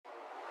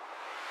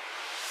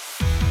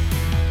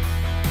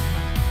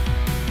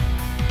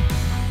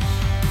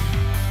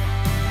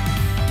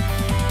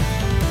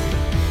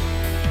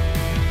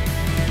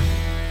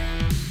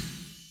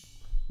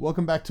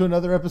Welcome back to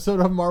another episode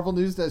of Marvel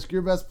News Desk,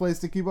 your best place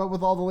to keep up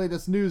with all the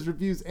latest news,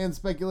 reviews, and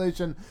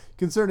speculation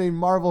concerning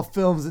Marvel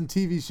films and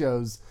TV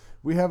shows.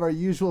 We have our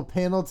usual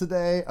panel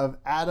today of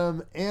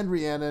Adam and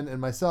Rhiannon and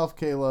myself,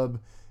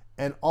 Caleb,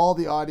 and all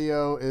the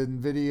audio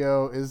and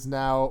video is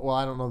now, well,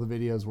 I don't know if the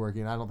video is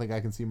working. I don't think I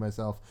can see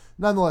myself.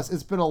 Nonetheless,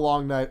 it's been a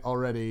long night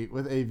already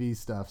with AV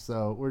stuff,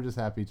 so we're just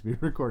happy to be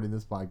recording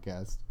this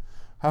podcast.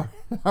 How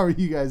are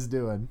you guys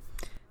doing?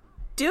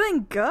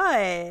 Doing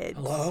good.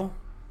 Hello?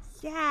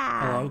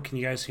 Yeah. Hello, can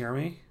you guys hear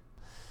me?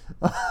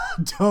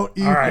 Don't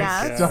even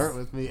right, start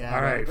with me, Adam.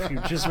 All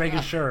right, just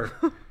making sure.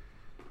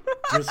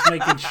 Just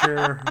making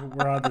sure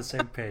we're on the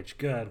same page.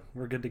 Good.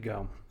 We're good to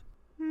go.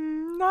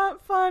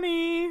 Not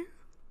funny.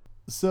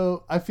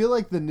 So I feel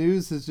like the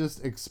news has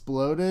just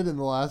exploded in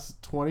the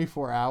last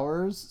 24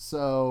 hours.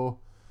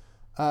 So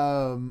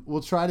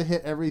we'll try to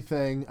hit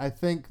everything. I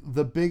think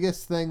the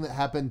biggest thing that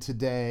happened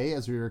today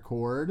as we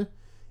record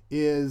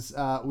is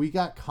we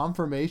got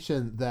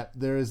confirmation that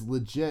there is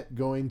legit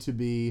going to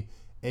be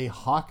a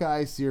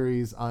Hawkeye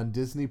series on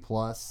Disney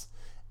Plus,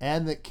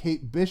 and that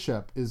Kate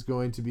Bishop is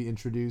going to be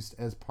introduced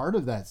as part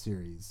of that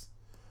series.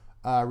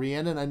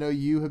 Rhiannon, I know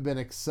you have been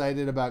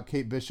excited about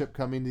Kate Bishop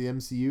coming to the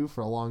MCU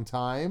for a long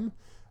time.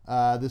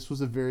 This was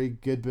a very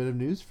good bit of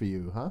news for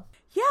you, huh?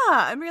 Yeah,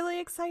 I'm really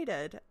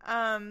excited.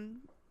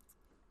 I'm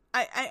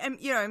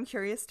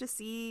curious to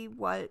see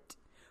what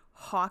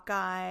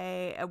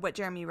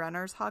Jeremy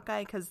Renner's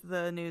Hawkeye, because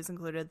the news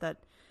included that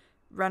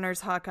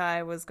Renner's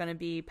Hawkeye was going to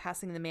be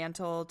passing the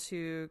mantle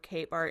to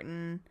Kate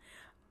Barton.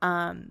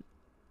 I'm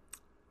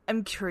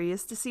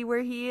curious to see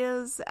where he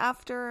is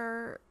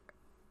after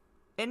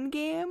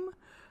Endgame,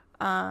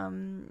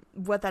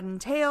 what that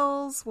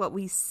entails, what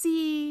we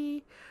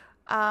see.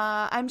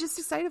 I'm just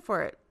excited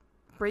for it.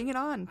 Bring it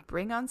on.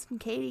 Bring on some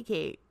Katie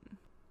Kate.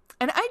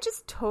 And I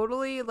just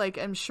totally,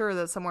 I'm sure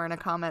that somewhere in a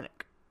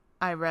comic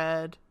I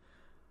read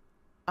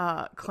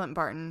Clint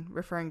Barton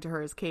referring to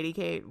her as Katie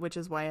Kate, which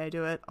is why I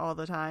do it all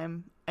the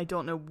time. I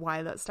don't know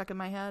why that stuck in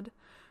my head.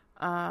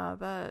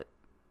 But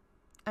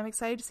I'm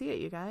excited to see it,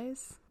 you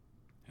guys.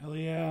 Hell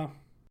yeah.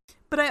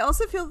 But I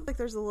also feel like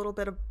there's a little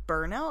bit of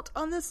burnout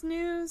on this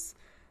news.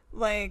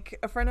 Like,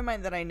 a friend of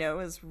mine that I know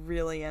is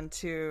really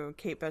into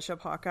Kate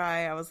Bishop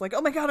Hawkeye. I was like,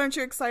 oh my god, aren't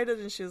you excited?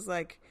 And she was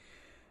like,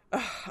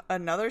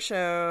 another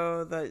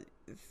show that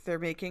they're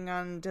making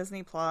on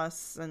Disney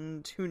Plus,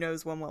 and who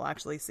knows when we'll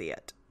actually see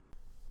it.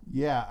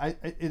 Yeah,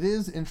 it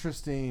is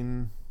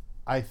interesting,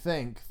 I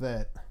think,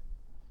 that,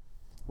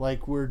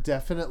 we're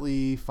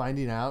definitely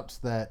finding out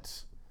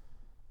that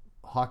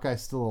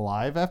Hawkeye's still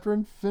alive after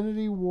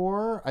Infinity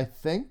War, I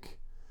think.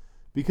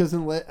 Because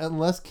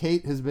unless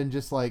Kate has been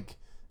just,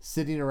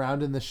 sitting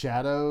around in the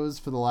shadows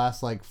for the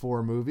last,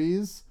 4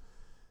 movies,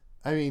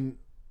 I mean,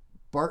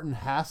 Barton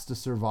has to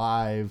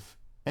survive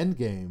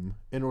Endgame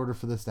in order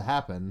for this to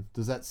happen.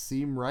 Does that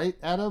seem right,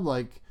 Adam?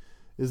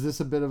 Is this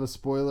a bit of a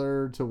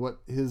spoiler to what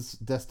his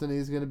destiny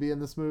is going to be in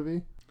this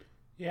movie?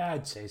 Yeah,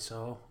 I'd say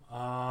so.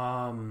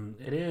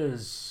 It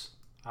is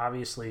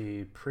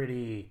obviously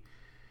pretty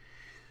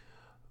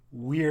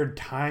weird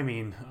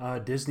timing.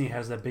 Disney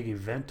has that big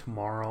event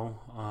tomorrow.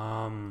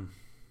 I'm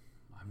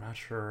not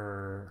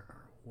sure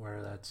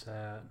where that's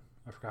at.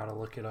 I forgot to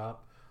look it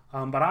up.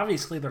 But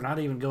obviously they're not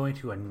even going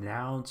to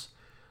announce.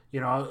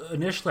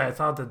 Initially I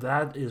thought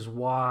that is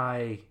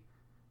why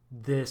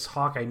this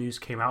Hawkeye news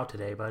came out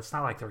today, but it's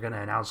not like they're going to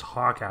announce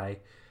Hawkeye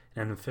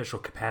in an official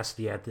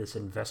capacity at this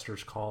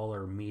investors call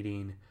or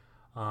meeting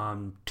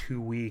 2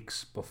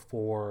 weeks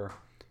before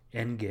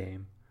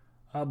Endgame.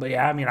 But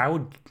yeah, I mean, I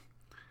would...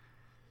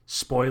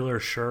 Spoiler,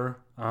 sure.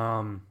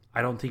 I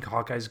don't think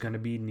Hawkeye's going to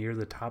be near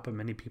the top of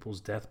many people's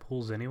death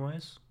pools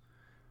anyways.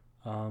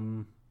 I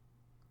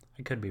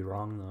could be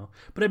wrong, though.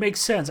 But it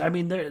makes sense. I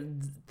mean,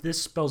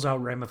 this spells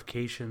out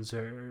ramifications,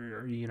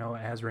 or it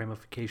has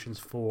ramifications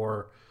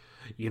for...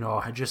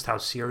 just how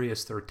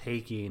serious they're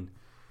taking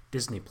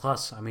Disney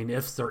Plus. I mean,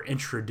 if they're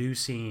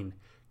introducing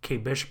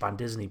Kate Bishop on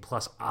Disney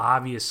Plus,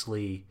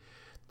 obviously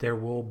there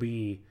will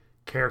be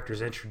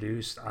characters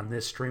introduced on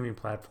this streaming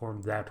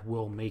platform that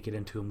will make it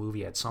into a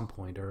movie at some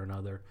point or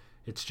another.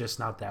 It's just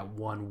not that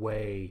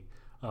one-way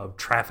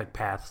traffic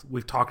path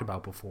we've talked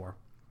about before.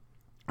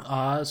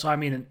 So, I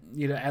mean,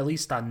 at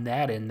least on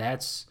that end,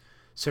 that's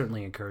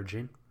certainly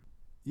encouraging.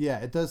 Yeah,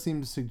 it does seem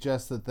to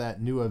suggest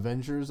that new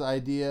Avengers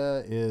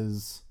idea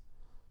is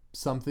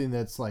something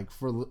that's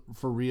for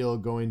real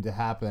going to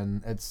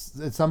happen at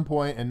some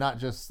point, and not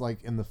just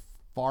in the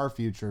far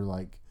future.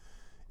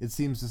 It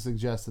seems to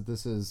suggest that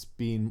this is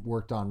being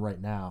worked on right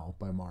now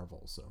by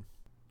Marvel. So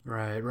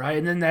right,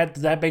 and then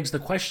that begs the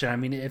question. I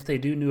mean, if they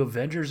do new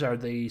Avengers, are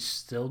they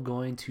still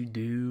going to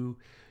do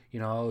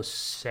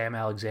Sam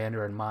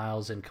Alexander and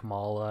Miles and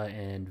Kamala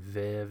and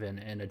Viv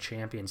and a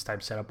Champions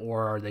type setup,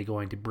 or are they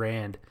going to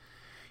brand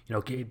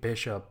Kate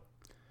Bishop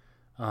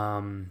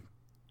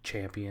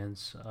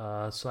Champions?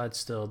 So that's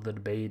still the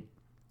debate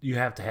you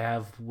have to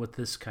have with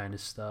this kind of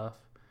stuff.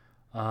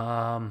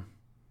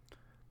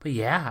 But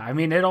yeah, I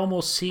mean, it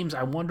almost seems,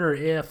 I wonder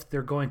if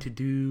they're going to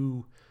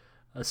do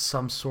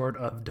some sort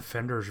of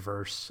Defenders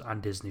verse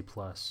on Disney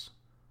Plus.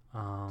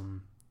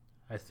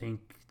 I think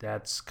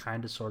that's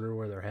kind of sort of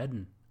where they're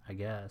heading, I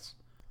guess.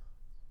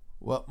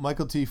 Well,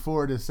 Michael T.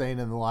 Ford is saying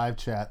in the live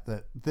chat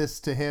that this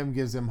to him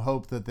gives him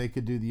hope that they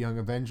could do the Young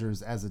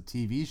Avengers as a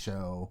TV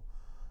show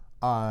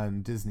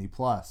on Disney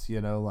Plus.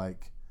 You know,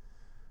 like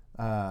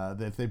that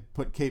if they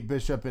put Kate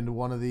Bishop into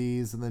one of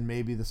these, and then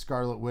maybe the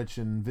Scarlet Witch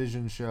and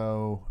Vision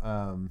show.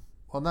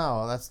 Well,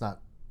 no, that's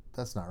not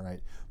right.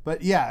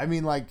 But yeah, I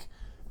mean, like,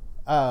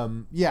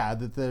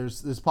 that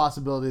there's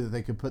possibility that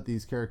they could put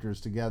these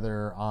characters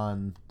together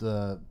on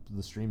the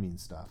streaming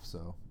stuff.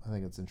 So I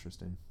think it's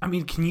interesting. I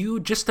mean, can you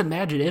just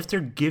imagine if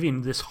they're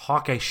giving this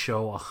Hawkeye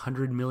show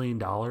 $100 million?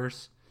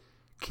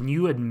 Can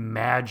you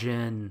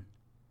imagine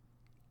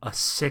a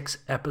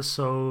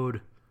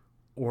 6-episode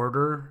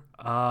order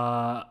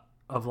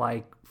of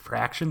like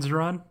fractions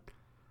run?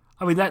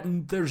 I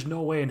mean, there's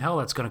no way in hell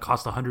that's going to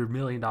cost $100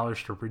 million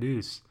to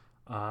produce.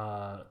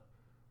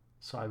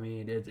 So, I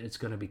mean, it's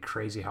going to be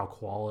crazy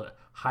how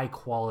high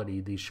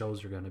quality these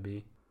shows are going to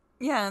be.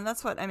 Yeah, and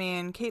that's what, I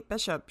mean, Kate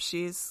Bishop,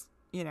 she's,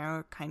 you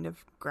know, kind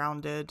of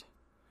grounded.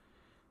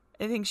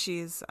 I think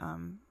she's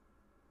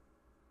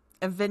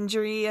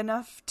Avengery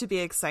enough to be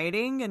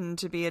exciting and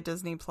to be a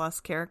Disney Plus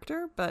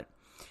character, but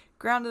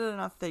grounded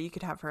enough that you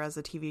could have her as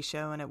a TV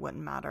show and it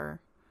wouldn't matter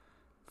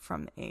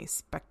from a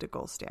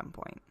spectacle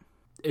standpoint.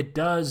 It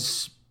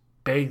does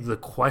beg the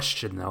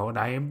question, though, and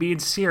I am being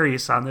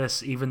serious on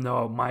this, even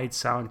though it might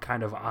sound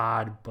kind of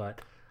odd,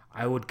 but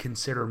I would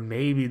consider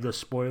maybe the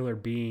spoiler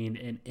being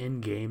an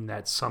Endgame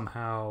that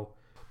somehow...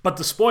 But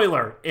the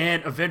spoiler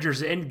in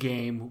Avengers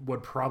Endgame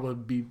would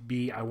probably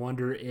be, I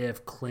wonder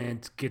if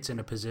Clint gets in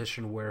a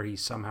position where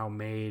he's somehow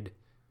made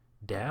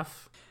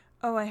deaf.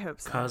 Oh, I hope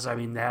so. Because, I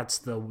mean, that's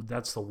the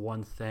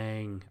one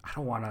thing... I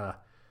don't want to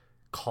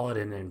call it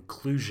an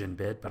inclusion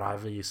bit, but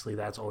obviously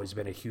that's always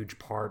been a huge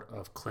part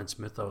of Clint's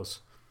mythos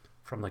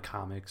from the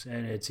comics,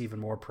 and it's even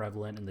more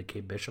prevalent in the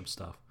Kate Bishop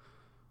stuff.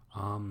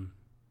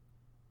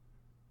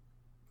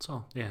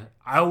 So yeah,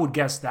 I would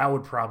guess that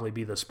would probably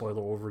be the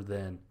spoiler over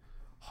than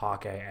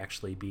Hawkeye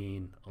actually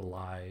being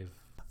alive.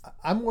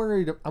 I'm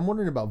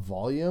wondering about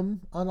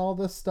volume on all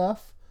this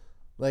stuff.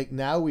 Like,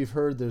 now we've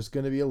heard there's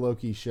going to be a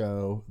Loki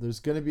show, there's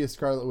going to be a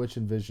Scarlet Witch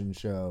and Vision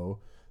show,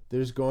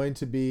 there's going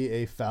to be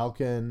a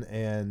Falcon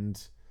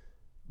and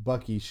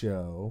Bucky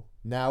show.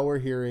 Now we're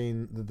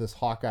hearing that this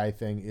Hawkeye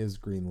thing is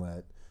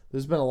greenlit.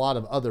 There's been a lot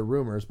of other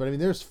rumors, but I mean,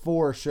 there's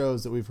 4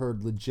 shows that we've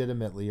heard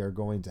legitimately are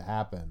going to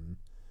happen.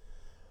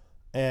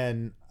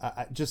 And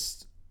I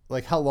just,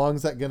 like, how long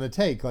is that going to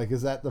take? Like,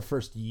 is that the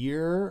first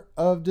year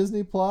of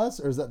Disney Plus,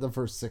 or is that the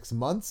first 6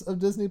 months of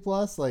Disney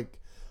Plus? Like,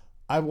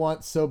 I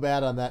want so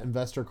bad on that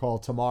investor call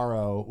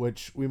tomorrow,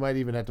 which we might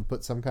even have to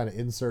put some kind of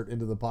insert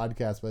into the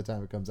podcast by the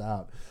time it comes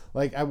out.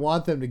 Like, I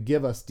want them to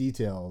give us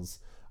details.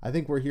 I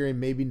think we're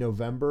hearing maybe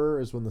November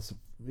is when the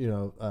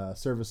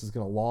service is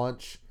going to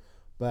launch.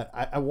 But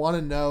I want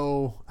to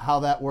know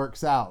how that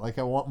works out. Like,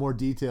 I want more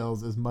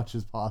details as much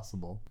as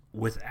possible.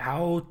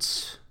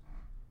 Without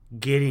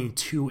getting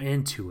too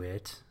into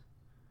it,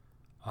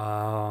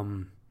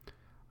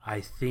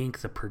 I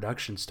think the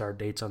production start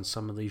dates on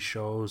some of these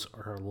shows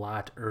are a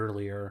lot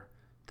earlier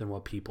than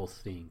what people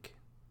think.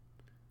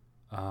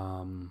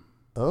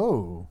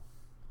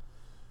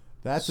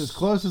 That's as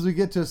close as we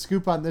get to a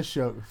scoop on this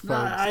show, folks.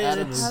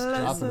 Adam is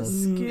dropping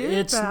us.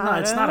 It's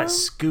not a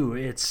scoop.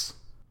 It's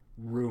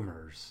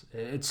rumors.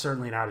 It's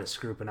certainly not a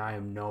scoop, and I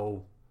am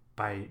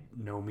by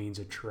no means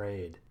a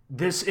trade.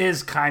 This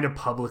is kind of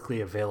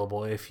publicly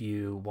available if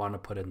you want to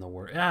put in the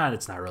word.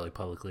 It's not really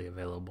publicly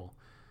available.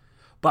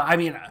 But, I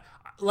mean,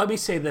 let me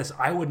say this.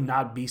 I would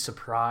not be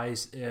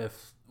surprised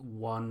if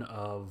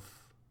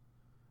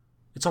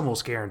it's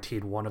almost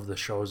guaranteed one of the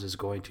shows is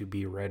going to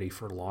be ready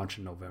for launch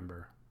in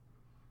November.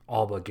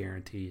 All but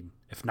guaranteed.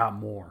 If not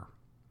more,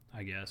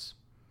 I guess.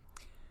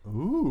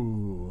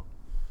 Ooh.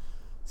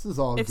 This is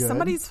all if good. If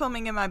somebody's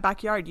filming in my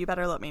backyard, you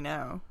better let me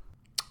know.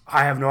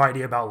 I have no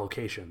idea about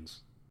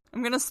locations.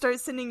 I'm going to start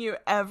sending you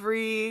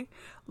every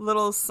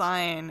little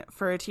sign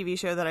for a TV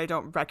show that I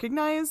don't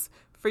recognize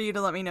for you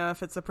to let me know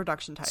if it's a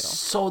production title.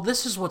 So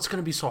this is what's going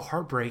to be so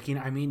heartbreaking.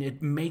 I mean,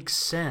 it makes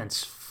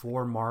sense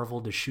for Marvel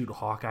to shoot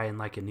Hawkeye in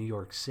like a New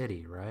York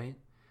City, right?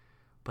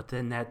 But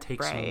then that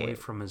takes him away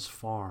from his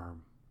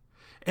farm.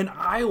 In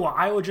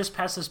Iowa just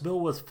passed this bill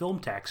with film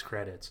tax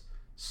credits.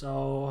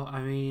 So,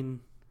 I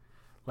mean,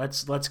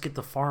 let's get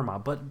the farm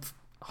out. But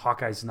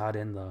Hawkeye's not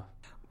in the...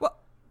 Well,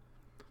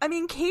 I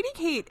mean, Katie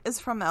Kate is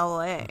from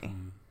LA.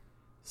 Mm-hmm.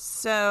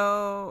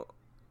 So,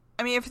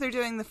 I mean, if they're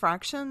doing the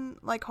fraction,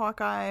 like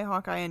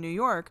Hawkeye in New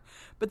York,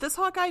 but this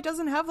Hawkeye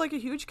doesn't have, like, a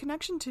huge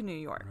connection to New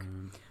York.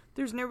 Mm-hmm.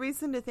 There's no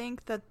reason to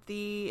think that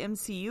the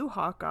MCU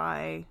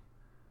Hawkeye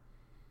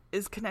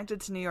is connected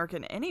to New York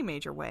in any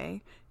major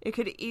way. It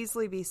could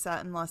easily be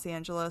set in Los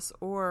Angeles,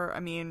 or,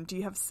 I mean, do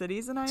you have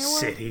cities in Iowa?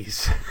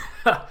 Cities.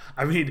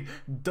 I mean,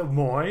 Des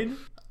Moines?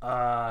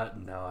 No.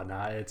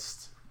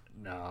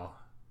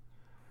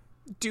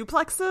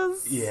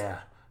 Duplexes? Yeah.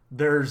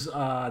 There's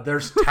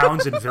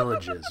towns and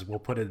villages, we'll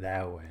put it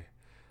that way.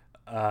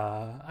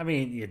 I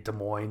mean, yeah, Des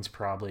Moines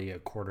probably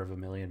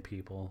 250,000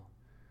 people,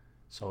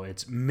 so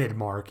it's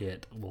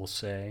mid-market, we'll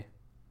say.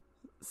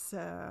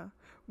 So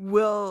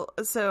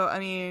I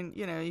mean,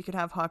 you could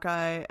have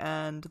Hawkeye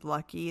and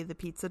Lucky the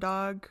pizza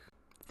dog.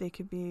 They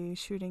could be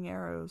shooting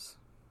arrows.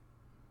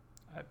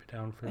 I'd be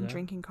down for and that.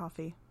 Drinking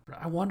coffee.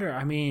 I wonder,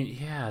 I mean,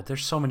 yeah,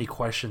 there's so many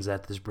questions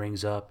that this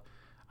brings up.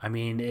 I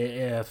mean,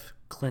 if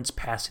Clint's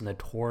passing the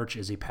torch,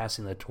 is he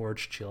passing the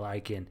torch to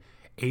like an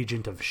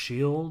agent of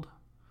S.H.I.E.L.D.?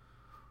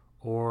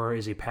 Or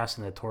is he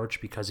passing the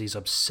torch because he's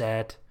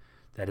upset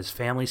that his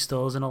family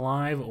still isn't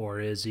alive? Or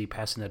is he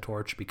passing the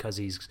torch because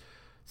he's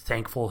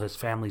thankful his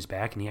family's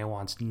back and he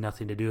wants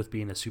nothing to do with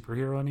being a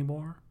superhero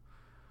anymore?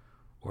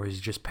 Or is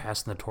he just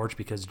passing the torch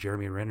because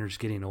Jeremy Renner's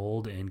getting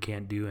old and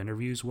can't do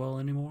interviews well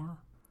anymore?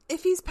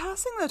 If he's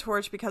passing the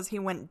torch because he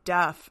went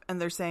deaf and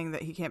they're saying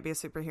that he can't be a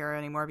superhero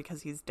anymore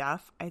because he's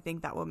deaf, I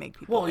think that will make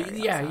people very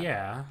upset.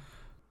 Yeah.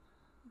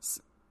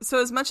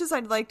 So as much as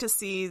I'd like to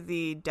see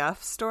the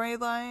deaf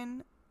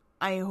storyline,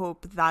 I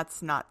hope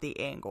that's not the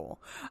angle.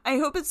 I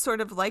hope it's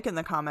sort of like in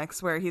the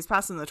comics where he's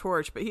passing the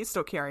torch, but he's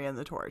still carrying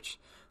the torch.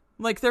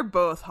 Like, they're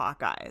both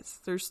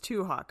Hawkeyes. There's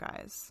two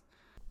Hawkeyes.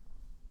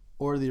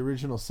 Or the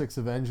original 6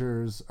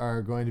 Avengers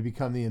are going to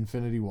become the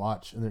Infinity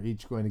Watch, and they're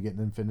each going to get an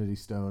Infinity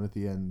Stone at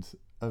the end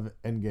of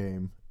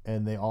Endgame,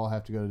 and they all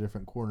have to go to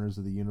different corners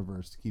of the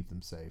universe to keep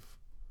them safe.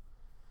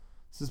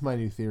 This is my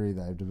new theory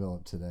that I've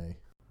developed today.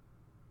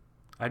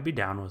 I'd be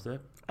down with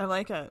it. I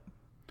like it.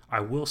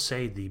 I will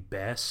say the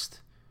best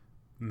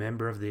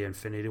member of the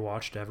Infinity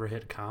Watch to ever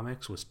hit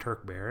comics was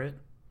Turk Barrett.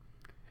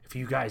 If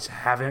you guys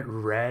haven't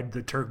read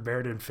the Turk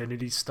Barrett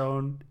Infinity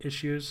Stone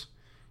issues,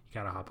 you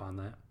gotta hop on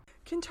that.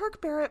 Can Turk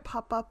Barrett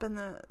pop up in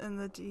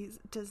the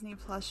Disney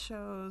Plus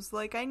shows?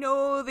 Like, I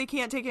know they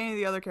can't take any of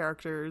the other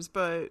characters,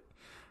 but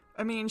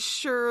I mean,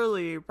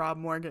 surely Rob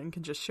Morgan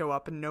can just show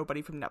up and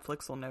nobody from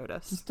Netflix will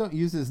notice. Just don't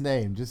use his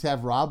name. Just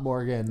have Rob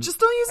Morgan. Just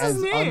don't use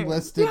his name.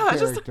 Unlisted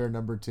character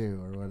number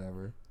 2 or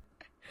whatever.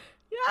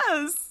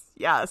 Yes.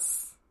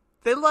 Yes.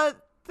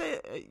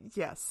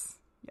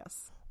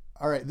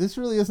 All right, this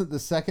really isn't the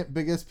second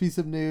biggest piece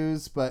of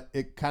news, but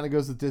it kind of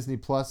goes with Disney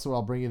Plus, so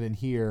I'll bring it in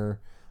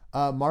here.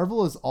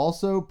 Marvel is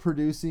also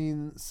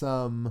producing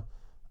some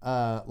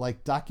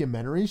like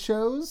documentary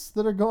shows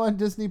that are going on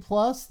Disney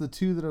Plus. The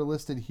 2 that are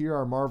listed here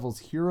are Marvel's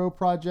Hero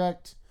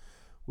Project,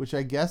 which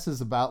I guess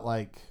is about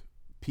like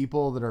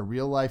people that are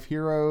real life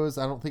heroes.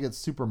 I don't think it's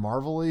super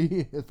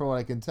Marvel-y from what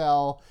I can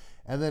tell.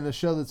 And then a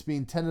show that's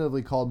being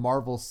tentatively called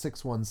Marvel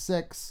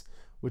 616,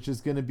 which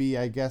is going to be,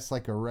 I guess,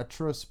 like a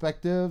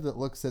retrospective that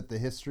looks at the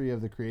history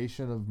of the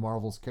creation of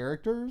Marvel's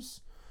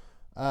characters.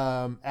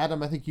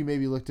 Adam, I think you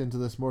maybe looked into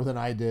this more than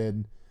I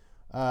did.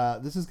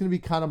 This is going to be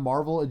kind of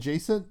Marvel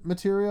adjacent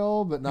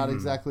material, but not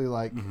exactly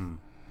like,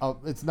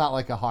 it's not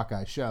like a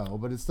Hawkeye show,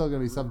 but it's still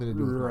going to be something to do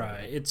with Marvel.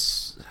 Right.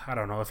 It's, I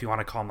don't know if you want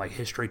to call them like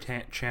History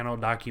Channel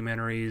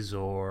documentaries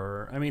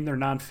or, I mean, they're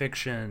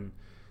nonfiction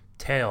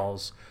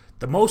tales.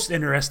 The most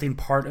interesting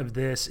part of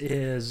this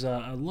is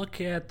a look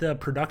at the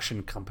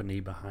production company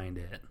behind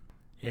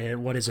it.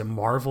 What is it?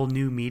 Marvel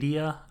New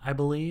Media, I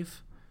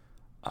believe.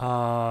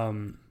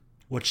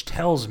 Which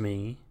tells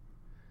me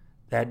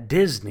that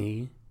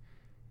Disney,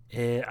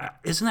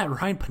 isn't that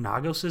Ryan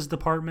Penagos'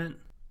 department?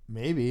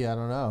 Maybe, I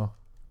don't know.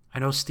 I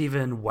know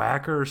Stephen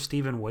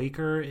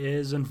Waker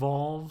is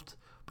involved,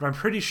 but I'm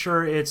pretty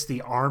sure it's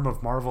the arm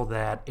of Marvel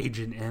that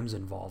Agent M's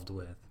involved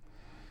with.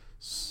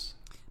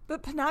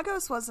 But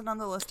Penagos wasn't on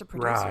the list of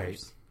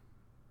producers.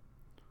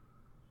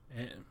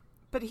 Right.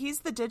 But he's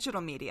the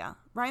digital media.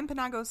 Ryan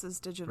Penagos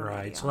is digital media.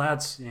 Right, so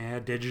that's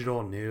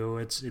digital, new.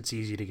 It's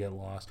easy to get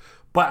lost.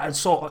 But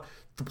so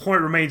the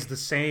point remains the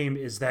same: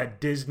 is that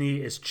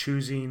Disney is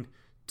choosing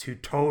to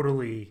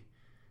totally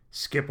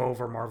skip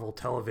over Marvel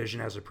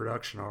Television as a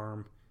production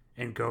arm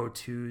and go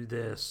to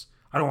this.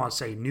 I don't want to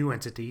say new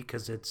entity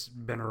because it's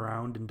been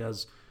around and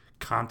does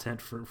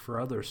content for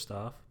other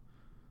stuff.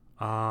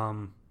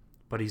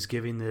 But he's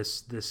giving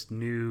this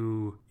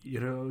new,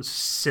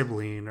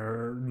 sibling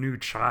or new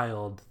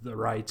child the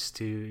rights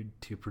to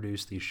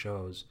produce these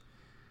shows.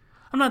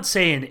 I'm not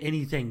saying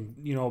anything,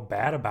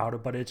 bad about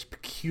it, but it's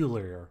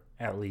peculiar,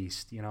 at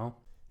least, Yeah,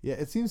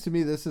 it seems to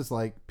me this is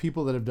like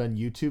people that have done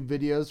YouTube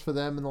videos for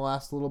them in the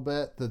last little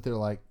bit that they're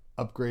like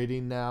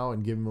upgrading now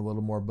and giving them a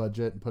little more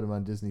budget and put them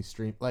on Disney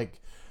Stream.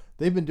 Like,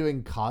 they've been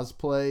doing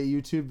cosplay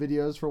YouTube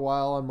videos for a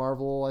while on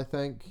Marvel, I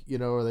think,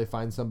 where they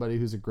find somebody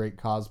who's a great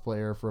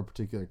cosplayer for a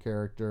particular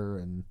character.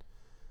 And,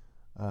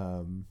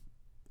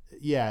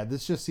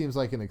 this just seems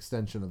like an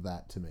extension of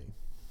that to me.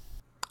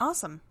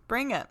 Awesome.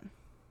 Bring it.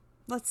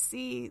 Let's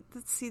see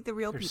the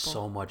real There's people.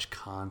 So much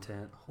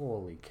content.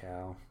 Holy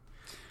cow.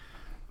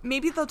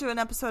 Maybe they'll do an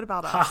episode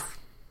about us.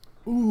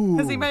 Ooh.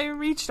 Has anybody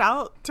reached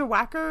out to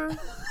Wacker?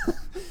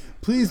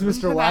 Please,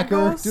 Mr.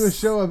 Wacker, do a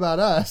show about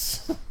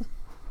us.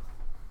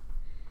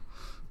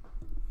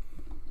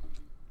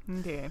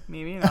 Okay,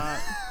 maybe not.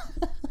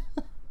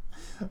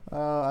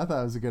 I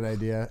thought it was a good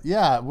idea.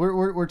 Yeah,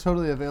 we're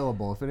totally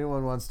available. If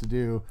anyone wants to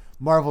do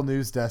Marvel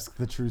News Desk,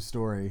 The True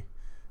Story,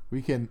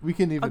 We can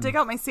even. I'll take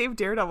out my Save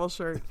Daredevil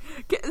shirt.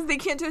 They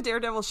can't do a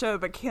Daredevil show,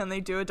 but can they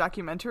do a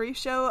documentary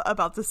show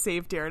about the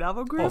Save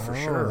Daredevil group? Oh, for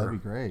sure. That'd be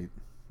great.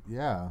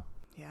 Yeah.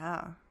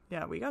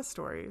 Yeah, we got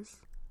stories.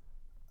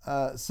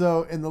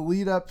 So in the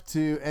lead up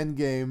to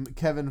Endgame,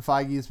 Kevin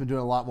Feige has been doing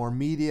a lot more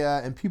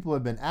media, and people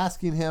have been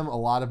asking him a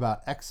lot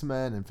about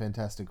X-Men and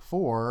Fantastic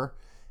Four.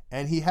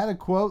 And he had a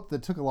quote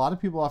that took a lot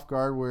of people off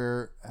guard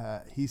where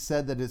he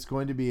said that it's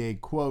going to be a,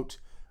 quote,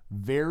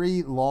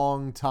 very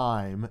long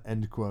time,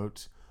 end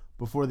quote,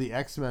 before the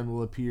X-Men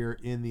will appear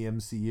in the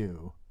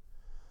MCU.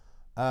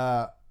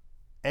 A,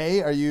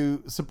 are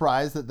you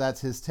surprised that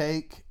that's his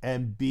take?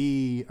 And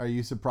B, are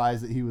you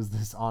surprised that he was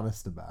this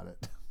honest about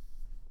it?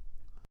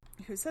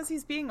 Who says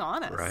he's being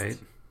honest? Right.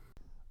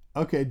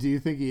 Okay, do you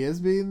think he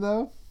is being,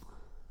 though?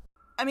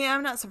 I mean,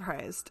 I'm not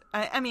surprised.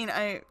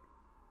 I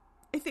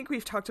think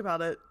we've talked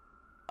about it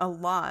a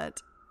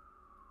lot.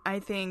 I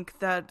think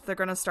that they're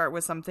going to start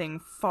with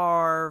something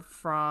far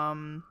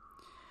from...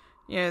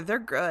 they're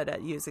good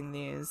at using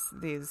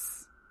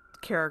these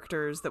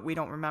characters that we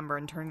don't remember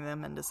and turning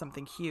them into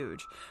something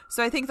huge.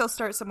 So I think they'll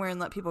start somewhere and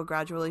let people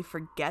gradually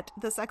forget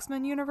this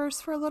X-Men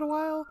universe for a little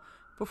while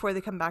before they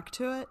come back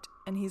to it.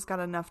 And he's got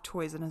enough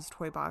toys in his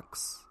toy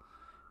box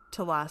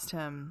to last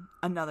him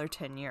another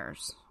 10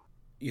 years.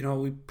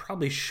 We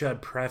probably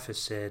should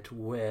preface it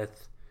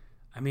with,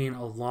 a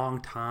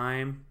long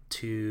time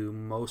to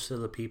most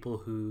of the people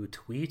who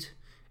tweet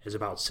is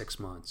about 6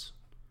 months.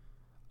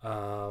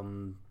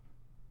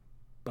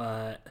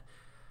 But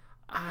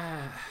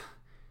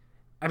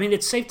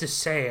it's safe to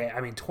say,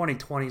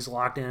 2020 is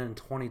locked in and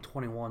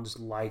 2021 is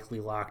likely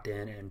locked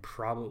in, and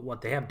probably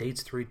they have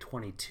dates through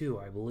 22,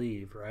 I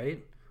believe,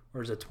 right?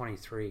 Or is it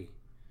 23?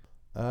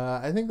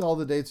 I think all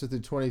the dates are through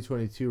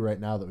 2022 right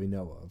now that we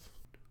know of.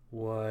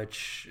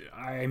 Which,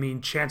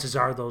 chances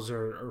are those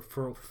are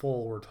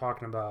full. We're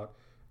talking about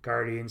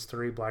Guardians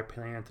 3, Black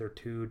Panther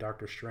 2,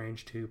 Doctor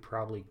Strange 2,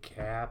 probably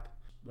Cap,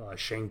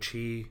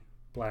 Shang-Chi,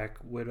 Black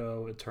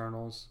Widow,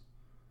 Eternals.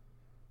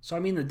 So,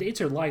 the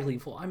dates are likely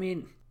full.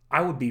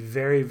 I would be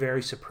very,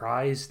 very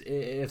surprised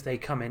if they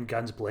come in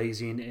guns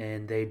blazing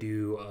and they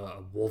do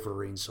a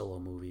Wolverine solo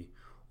movie.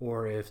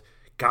 Or if,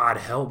 God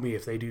help me,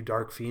 if they do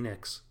Dark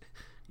Phoenix.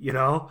 It's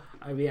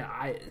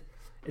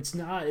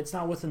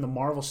not within the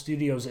Marvel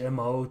Studios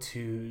MO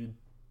to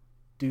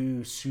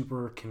do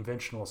super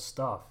conventional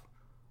stuff.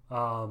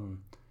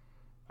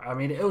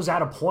 It was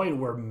at a point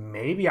where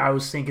maybe I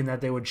was thinking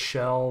that they would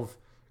shelve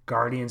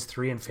Guardians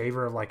 3 in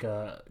favor of like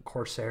a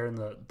Corsair and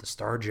the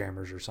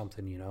Starjammers or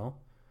something,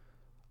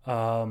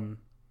 But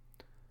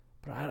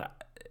I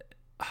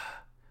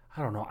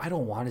don't know. I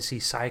don't want to see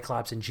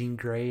Cyclops and Jean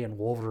Grey and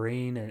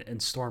Wolverine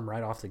and Storm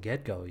right off the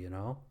get-go,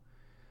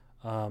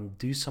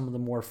 Do some of the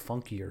more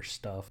funkier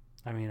stuff.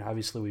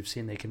 Obviously we've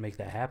seen they can make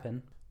that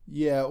happen.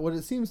 Yeah, what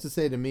it seems to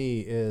say to me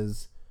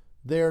is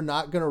they're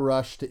not going to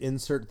rush to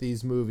insert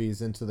these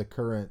movies into the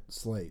current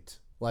slate.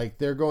 Like,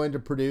 they're going to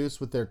produce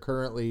what they're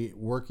currently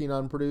working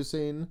on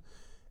producing,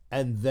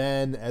 and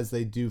then as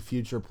they do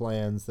future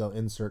plans, they'll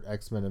insert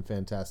X-Men and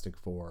Fantastic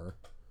Four.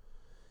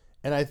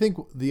 And I think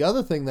the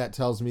other thing that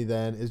tells me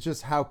then is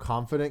just how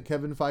confident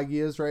Kevin Feige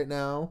is right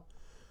now.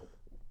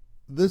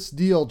 This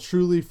deal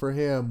truly for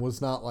him was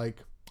not like,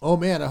 oh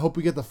man, I hope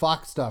we get the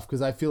Fox stuff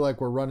because I feel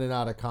like we're running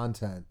out of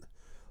content.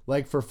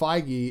 Like, for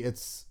Feige,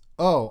 it's,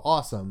 oh,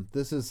 awesome.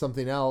 This is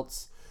something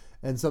else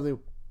and something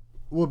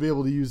we'll be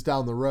able to use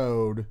down the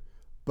road,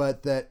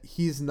 but that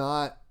he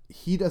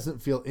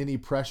doesn't feel any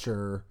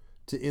pressure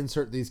to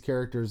insert these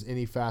characters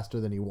any faster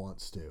than he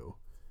wants to.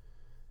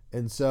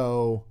 And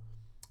so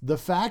the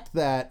fact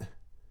that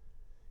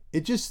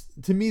it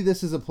just, to me,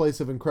 this is a place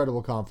of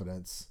incredible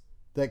confidence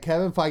that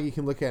Kevin Feige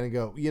can look at and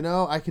go,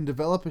 I can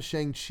develop a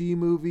Shang-Chi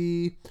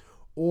movie,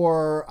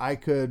 or I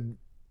could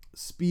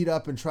speed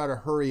up and try to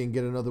hurry and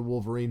get another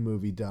Wolverine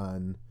movie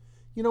done.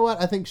 You know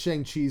what? I think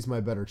Shang-Chi's my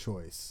better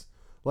choice.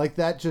 Like,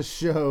 that just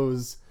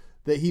shows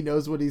that he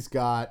knows what he's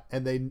got,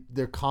 and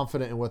they're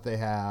confident in what they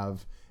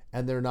have,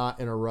 and they're not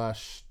in a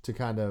rush to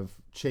kind of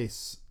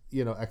chase,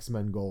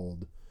 X-Men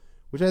gold,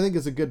 which I think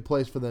is a good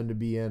place for them to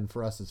be in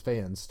for us as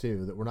fans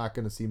too, that we're not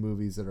going to see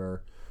movies that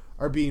are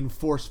being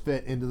force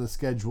fit into the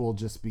schedule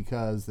just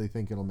because they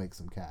think it'll make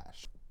some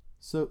cash.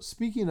 So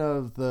speaking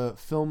of the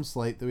film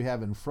slate that we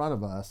have in front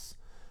of us,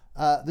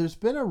 there's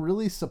been a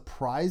really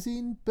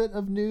surprising bit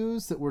of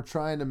news that we're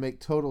trying to make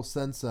total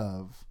sense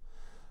of.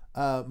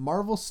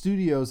 Marvel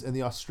Studios and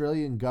the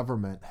Australian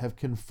government have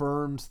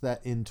confirmed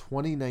that in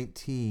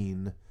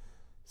 2019,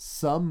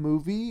 some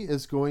movie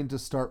is going to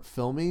start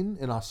filming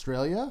in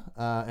Australia,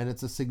 and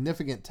it's a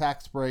significant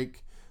tax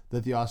break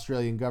that the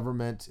Australian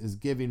government is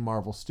giving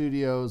Marvel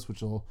Studios,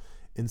 which will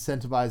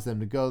incentivize them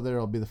to go there.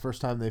 It'll be the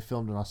first time they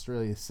filmed in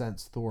Australia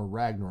since Thor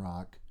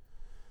Ragnarok.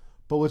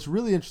 But what's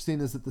really interesting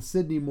is that the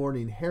Sydney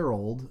Morning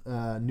Herald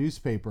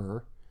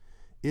newspaper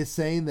is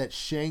saying that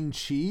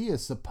Shang-Chi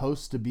is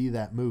supposed to be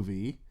that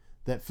movie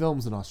that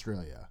films in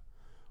Australia,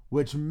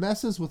 which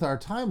messes with our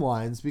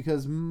timelines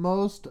because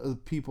most of the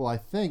people, I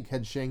think,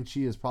 had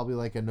Shang-Chi as probably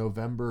like a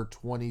November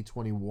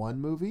 2021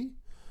 movie.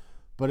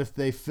 But if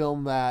they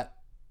film that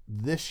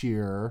this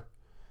year,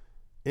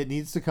 it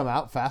needs to come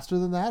out faster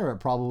than that, or it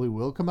probably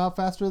will come out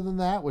faster than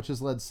that, which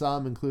has led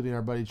some, including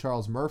our buddy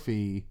Charles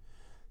Murphy,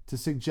 to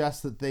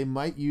suggest that they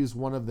might use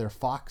one of their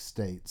Fox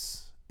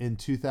dates in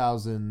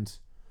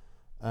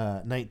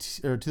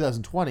 2019 or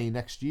 2020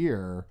 next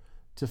year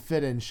to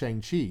fit in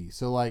Shang-Chi.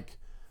 So like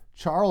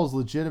Charles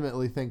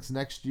legitimately thinks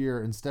next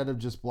year, instead of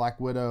just Black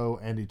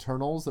Widow and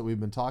Eternals that we've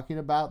been talking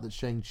about, that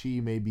Shang-Chi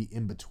may be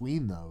in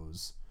between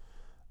those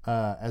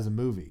as a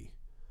movie.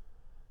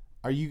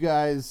 Are you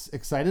guys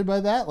excited by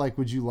that? Like,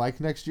 would you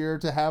like next year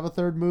to have a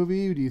third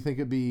movie? Do you think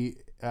it'd be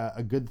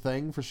a good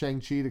thing for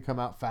Shang-Chi to come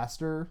out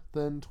faster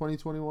than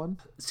 2021?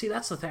 See,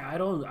 that's the thing. I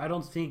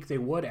don't think they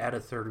would add a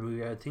third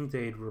movie. I think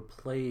they'd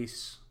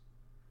replace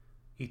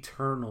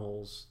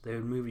Eternals. They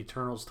would move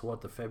Eternals to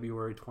the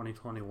February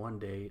 2021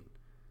 date.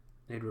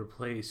 They'd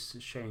replace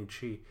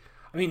Shang-Chi.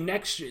 I mean,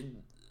 next year,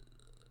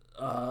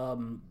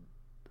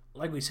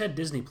 like we said,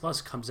 Disney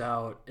Plus comes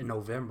out in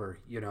November.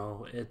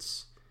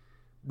 It's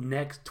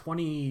next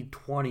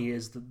 2020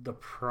 is the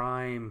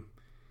prime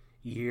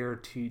year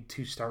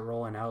to start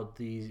rolling out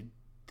these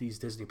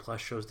Disney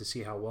Plus shows to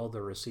see how well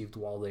they're received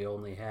while they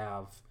only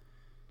have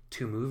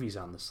 2 movies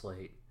on the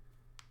slate.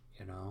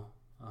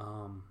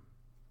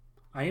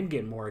 I am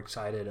getting more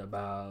excited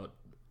about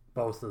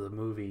both of the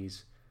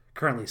movies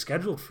currently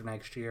scheduled for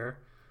next year,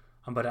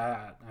 but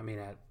I mean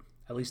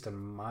at least in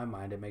my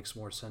mind it makes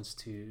more sense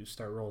to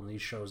start rolling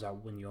these shows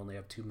out when you only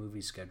have 2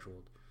 movies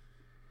scheduled.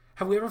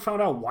 Have we ever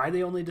found out why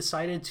they only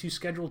decided to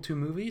schedule 2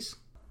 movies?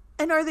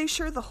 And are they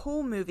sure the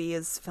whole movie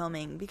is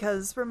filming?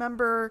 Because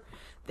remember,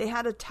 they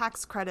had a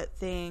tax credit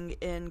thing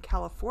in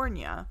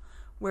California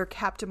where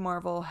Captain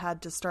Marvel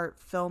had to start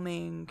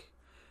filming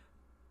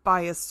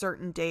by a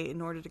certain date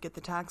in order to get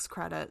the tax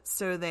credit.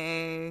 So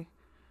they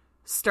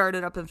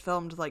started up and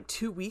filmed like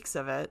 2 weeks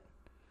of it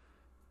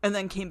and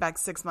then came back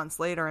 6 months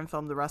later and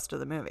filmed the rest of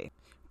the movie.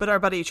 But our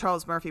buddy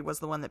Charles Murphy was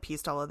the one that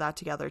pieced all of that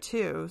together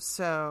too.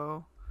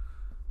 So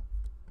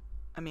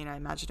I mean, I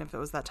imagine if it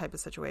was that type of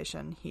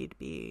situation, he'd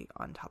be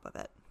on top of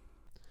it.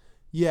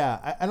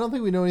 Yeah, I don't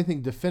think we know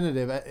anything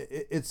definitive.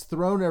 It's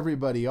thrown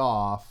everybody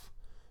off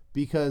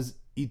because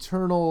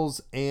Eternals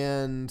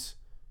and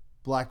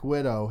Black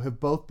Widow have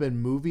both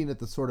been moving at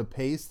the sort of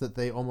pace that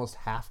they almost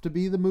have to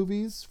be the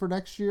movies for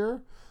next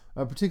year.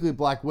 Particularly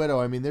Black Widow.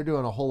 I mean, they're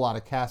doing a whole lot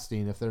of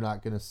casting if they're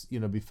not going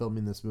to, be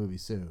filming this movie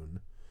soon.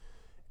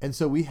 And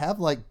so we have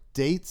like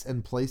dates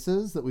and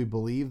places that we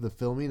believe the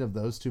filming of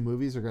those 2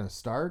 movies are going to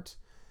start.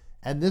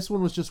 And this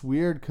one was just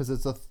weird because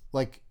it's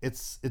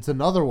it's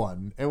another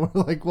one, and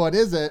we're like, what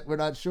is it? We're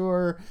not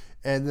sure.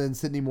 And then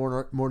Sydney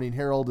Morning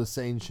Herald is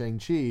saying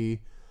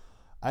Shang-Chi.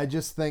 I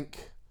just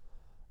think,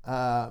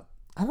 I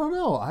don't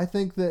know. I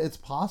think that it's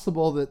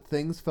possible that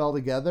things fell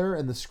together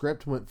and the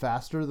script went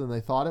faster than they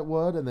thought it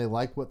would, and they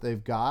like what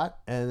they've got,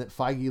 and that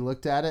Feige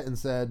looked at it and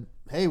said,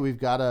 "Hey, we've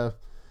got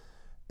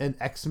an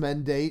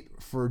X-Men date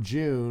for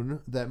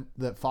June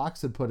that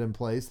Fox had put in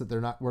place that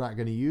we're not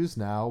going to use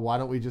now. Why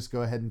don't we just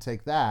go ahead and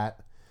take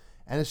that?"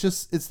 And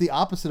it's the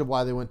opposite of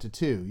why they went to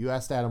 2. You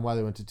asked Adam why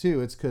they went to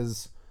 2. It's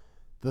because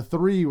the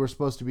 3 were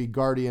supposed to be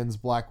Guardians,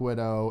 Black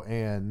Widow,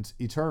 and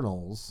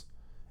Eternals,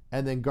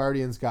 and then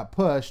Guardians got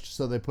pushed,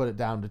 so they put it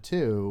down to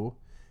 2.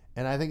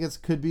 And I think it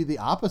could be the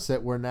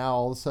opposite, where now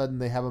all of a sudden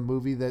they have a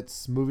movie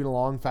that's moving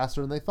along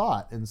faster than they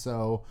thought, and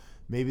so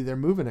maybe they're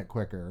moving it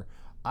quicker.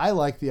 I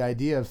like the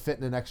idea of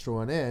fitting an extra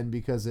one in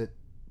because it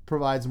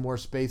provides more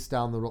space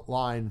down the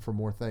line for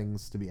more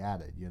things to be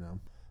added,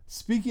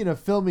 Speaking of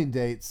filming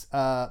dates,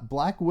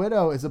 Black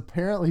Widow is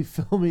apparently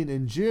filming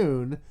in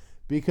June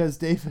because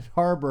David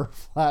Harbour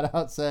flat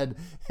out said,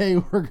 "Hey,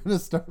 we're going to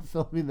start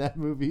filming that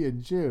movie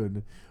in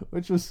June,"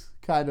 which was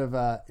kind of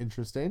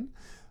interesting.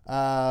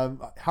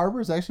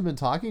 Harbour's actually been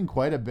talking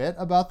quite a bit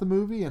about the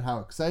movie and how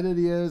excited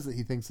he is, that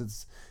he thinks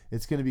it's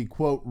going to be,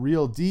 quote,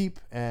 real deep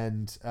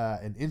and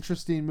an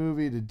interesting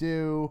movie to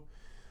do.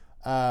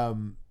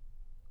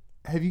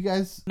 Have you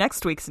guys...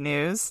 Next week's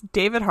news,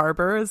 David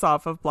Harbour is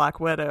off of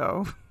Black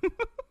Widow.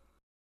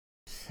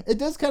 It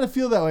does kind of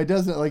feel that way,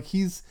 doesn't it? Like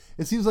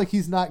it seems like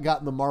he's not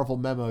gotten the Marvel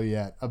memo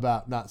yet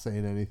about not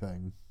saying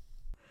anything.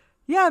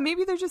 Yeah,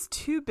 maybe they're just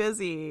too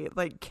busy,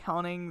 like,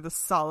 counting the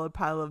solid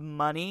pile of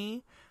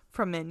money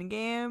from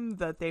Endgame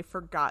that they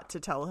forgot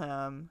to tell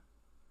him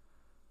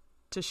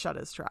to shut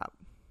his trap.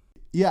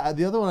 Yeah,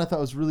 the other one I thought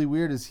was really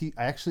weird is he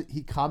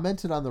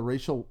commented on the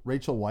Rachel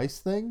Weisz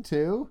thing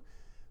too,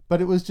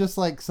 but it was just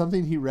like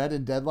something he read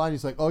in Deadline.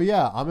 He's like, "Oh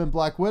yeah, I'm in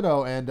Black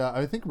Widow, and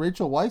I think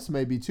Rachel Weisz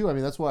may be too. I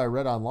mean, that's what I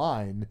read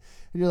online."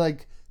 And you're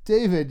like,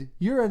 David,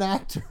 you're an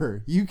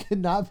actor. You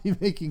cannot be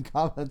making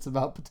comments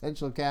about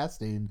potential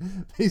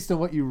casting based on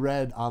what you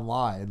read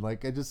online.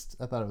 Like, I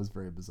thought it was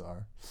very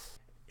bizarre.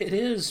 It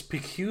is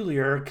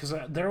peculiar because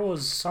there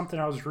was something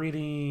I was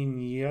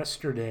reading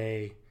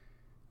yesterday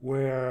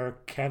where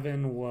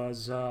Kevin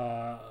was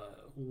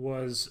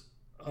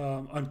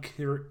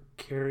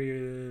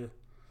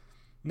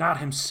not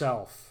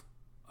himself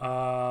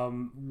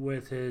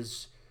with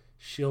his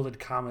shielded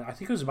comment. I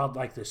think it was about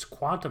like this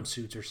quantum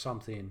suits or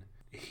something.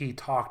 he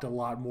talked a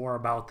lot more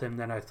about them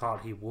than I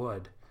thought he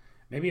would.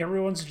 Maybe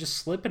everyone's just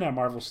slipping at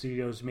Marvel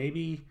Studios.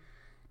 Maybe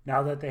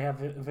now that they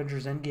have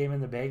Avengers Endgame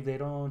in the bag, they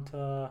don't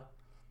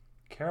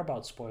care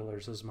about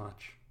spoilers as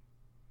much.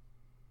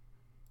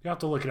 You have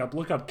to look it up.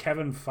 Look up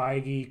Kevin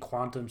Feige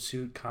quantum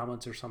suit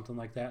comments or something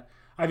like that.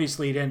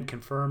 Obviously, he didn't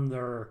confirm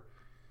their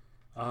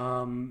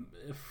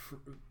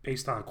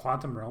based on the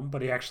quantum realm,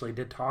 but he actually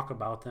did talk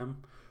about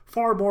them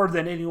far more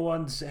than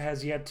anyone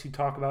has yet to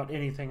talk about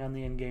anything on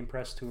the Endgame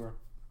press tour.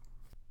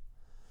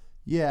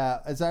 Yeah,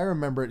 as I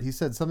remember it, he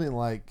said something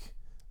like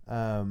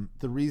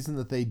the reason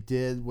that they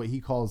did what he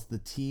calls the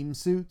team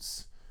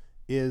suits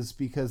is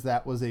because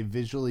that was a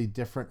visually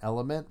different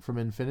element from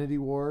Infinity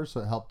War,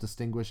 so it helped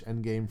distinguish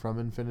Endgame from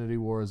Infinity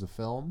War as a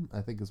film,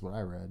 I think is what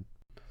I read.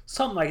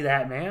 Something like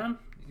that, man.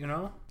 You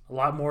know? A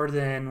lot more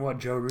than what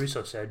Joe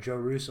Russo said. Joe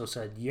Russo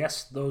said,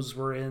 yes, those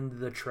were in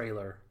the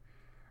trailer.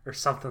 Or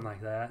something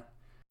like that.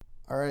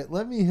 All right,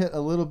 let me hit a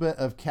little bit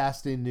of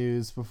casting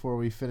news before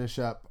we finish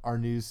up our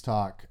news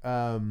talk.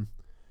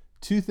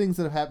 Two things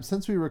that have happened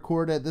since we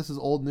recorded. This is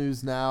old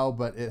news now,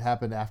 but it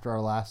happened after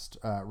our last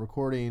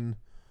recording.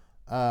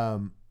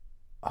 And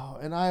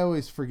I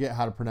always forget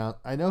how to pronounce.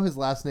 I know his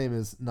last name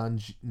is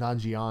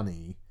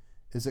Nanjiani.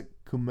 Is it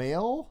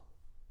Kumail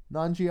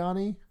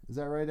Nanjiani? Is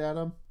that right,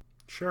 Adam?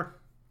 Sure.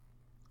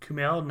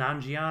 Kumail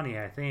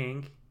Nanjiani, I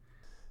think.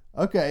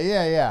 Okay,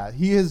 yeah.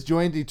 He has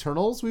joined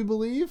Eternals, we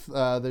believe.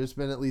 There's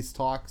been at least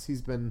talks.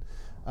 He's been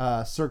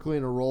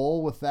circling a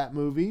role with that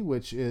movie,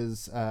 which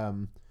is...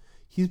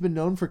 he's been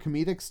known for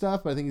comedic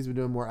stuff, but I think he's been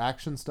doing more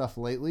action stuff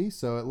lately.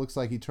 So it looks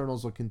like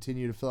Eternals will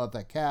continue to fill out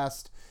that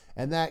cast.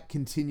 And that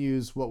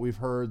continues what we've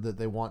heard, that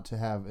they want to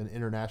have an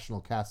international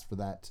cast for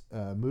that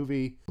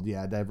movie.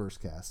 Yeah, diverse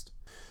cast.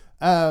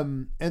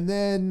 And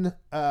then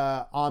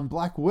on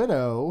Black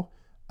Widow...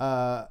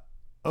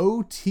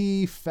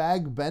 O.T.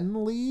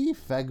 Fagbenel.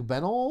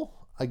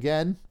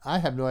 Again, I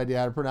have no idea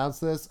how to pronounce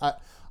this.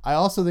 I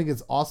also think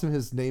it's awesome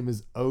his name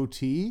is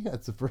O.T.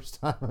 That's the first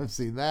time I've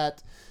seen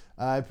that.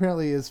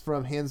 Apparently is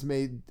from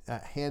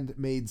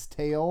Handmaid's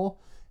Tale.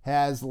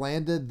 Has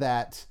landed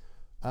that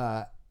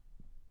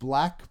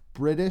black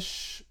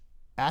British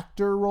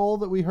actor role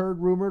that we heard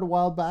rumored a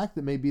while back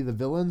that may be the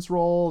villain's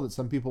role, that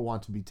some people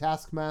want to be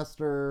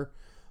Taskmaster.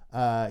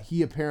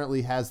 He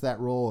apparently has that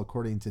role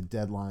according to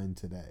Deadline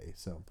today.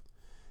 So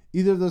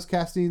either of those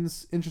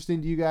castings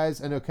interesting to you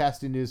guys? I know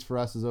casting news for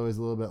us is always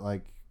a little bit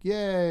like,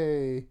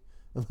 yay,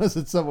 unless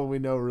it's someone we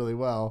know really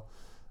well.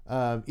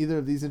 Either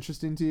of these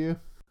interesting to you?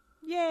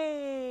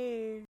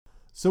 Yay!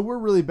 So we're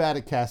really bad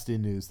at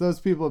casting news. Those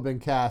people have been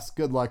cast.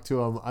 Good luck to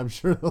them. I'm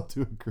sure they'll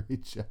do a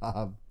great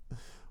job.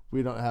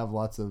 We don't have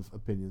lots of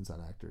opinions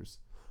on actors.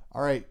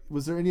 All right.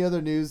 Was there any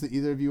other news that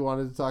either of you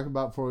wanted to talk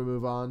about before we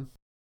move on?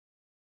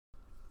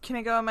 Can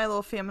I go on my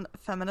little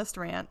feminist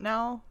rant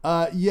now?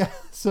 Yeah.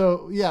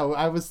 So, yeah,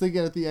 I was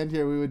thinking at the end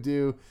here we would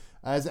do,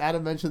 as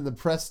Adam mentioned, the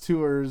press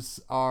tours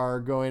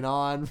are going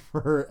on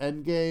for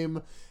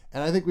Endgame.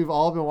 And I think we've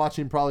all been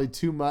watching probably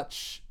too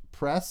much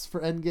press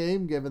for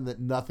Endgame, given that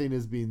nothing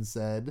is being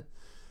said.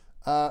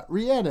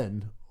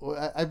 Rhiannon,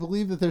 I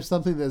believe that there's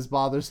something that is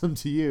bothersome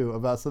to you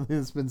about something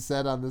that's been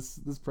said on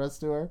this press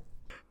tour.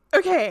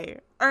 Okay.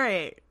 All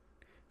right.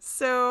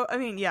 So, I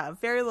mean, yeah,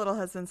 very little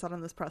has been said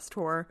on this press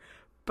tour.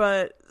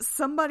 But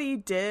somebody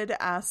did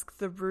ask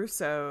the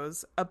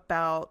Russos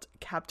about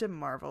Captain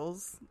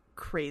Marvel's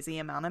crazy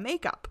amount of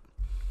makeup.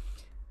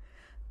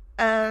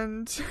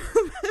 And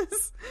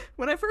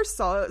when I first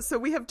saw it, so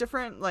we have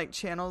different like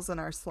channels in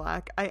our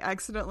Slack. I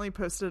accidentally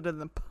posted in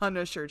the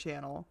Punisher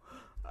channel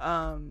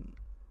because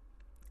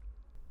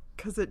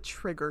it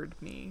triggered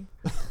me.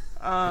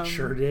 It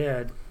sure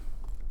did.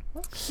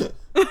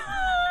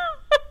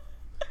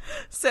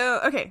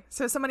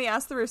 So somebody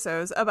asked the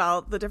Russos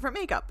about the different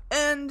makeup,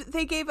 and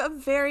they gave a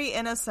very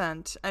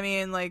innocent, I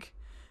mean, like,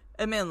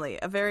 admittedly,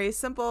 a very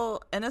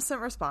simple,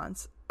 innocent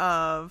response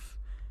of,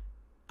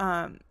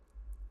 and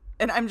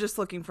I'm just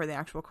looking for the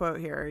actual quote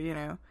here, you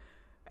know,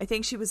 I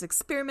think she was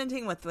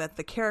experimenting with what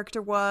the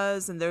character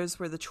was, and those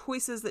were the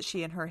choices that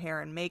she and her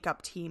hair and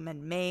makeup team had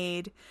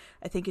made.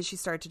 I think as she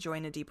started to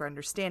join a deeper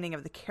understanding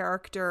of the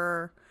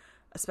character,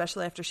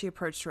 especially after she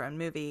approached her own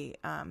movie,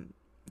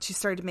 she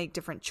started to make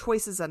different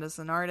choices as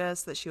an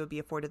artist that she would be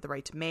afforded the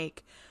right to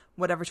make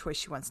whatever choice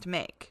she wants to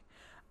make.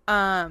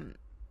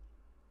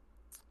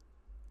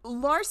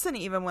 Larson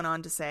even went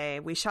on to say,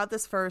 we shot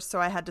this first, so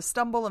I had to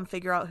stumble and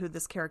figure out who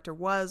this character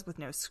was with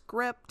no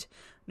script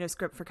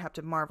for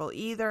Captain Marvel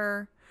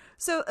either.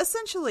 So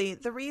essentially,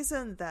 the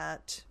reason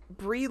that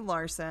Brie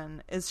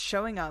Larson is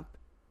showing up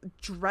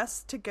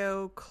dressed to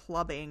go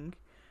clubbing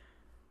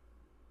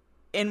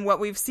in what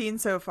we've seen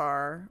so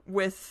far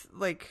with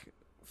like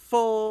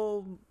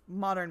full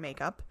modern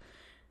makeup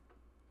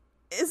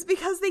is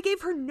because they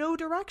gave her no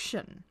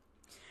direction.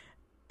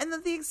 And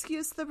that the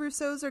excuse the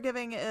Russos are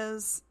giving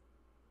is,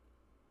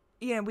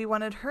 you know, we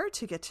wanted her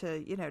to get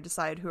to, you know,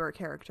 decide who her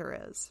character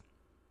is.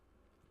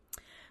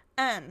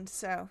 And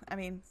so, I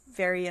mean,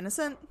 very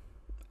innocent.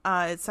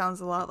 It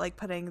sounds a lot like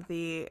putting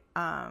the,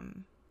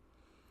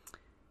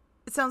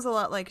 it sounds a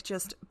lot like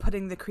just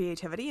putting the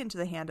creativity into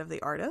the hand of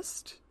the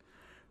artist.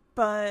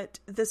 But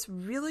this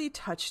really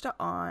touched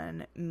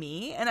on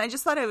me, and I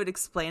just thought I would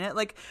explain it.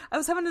 Like, I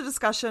was having a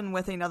discussion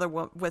with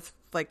with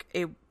like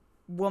a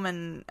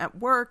woman at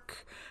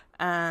work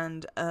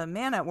and a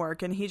man at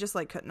work, and he just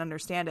like couldn't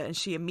understand it, and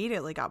she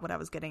immediately got what I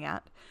was getting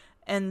at,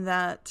 and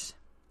that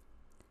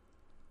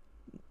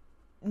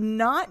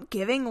not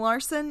giving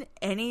Larson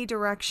any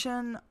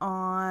direction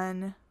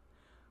on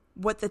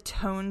what the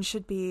tone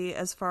should be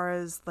as far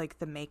as like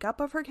the makeup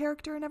of her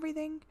character and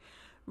everything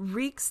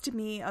reeks to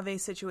me of a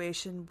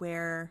situation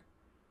where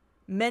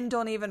men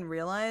don't even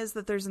realize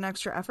that there's an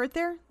extra effort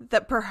there,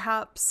 that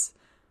perhaps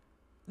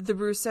the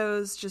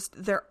Russos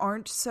there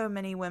aren't so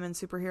many women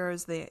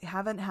superheroes. They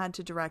haven't had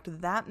to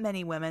direct that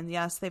many women.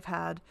 Yes, they've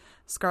had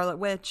Scarlet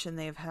Witch and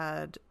they've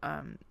had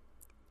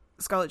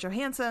Scarlett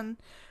Johansson,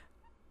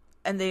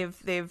 and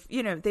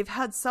they've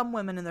had some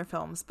women in their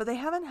films, but they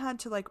haven't had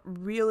to like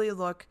really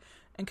look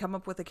and come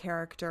up with a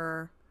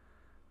character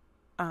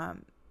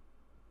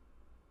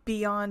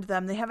beyond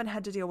them. They haven't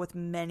had to deal with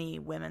many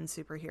women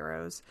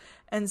superheroes.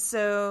 And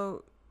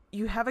so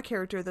you have a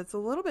character that's a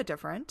little bit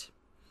different,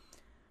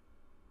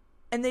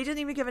 and they didn't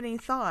even give it any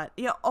thought.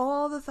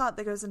 All the thought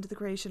that goes into the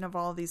creation of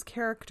all of these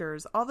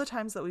characters, all the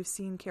times that we've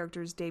seen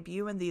characters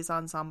debut in these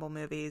ensemble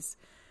movies,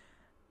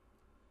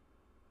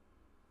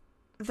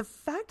 the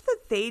fact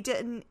that they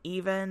didn't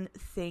even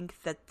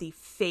think that the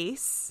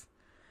face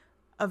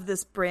of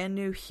this brand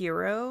new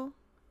hero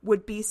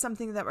would be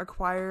something that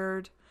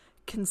required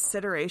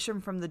consideration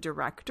from the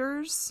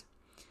directors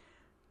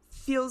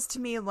feels to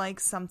me like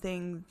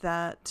something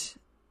that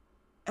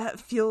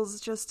feels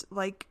just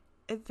like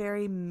a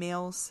very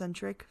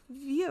male-centric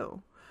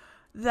view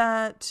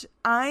that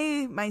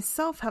I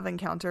myself have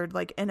encountered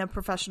like in a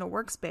professional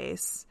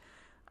workspace.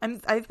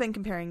 I've been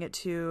comparing it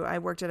to, I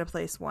worked at a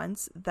place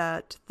once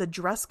that the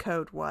dress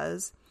code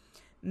was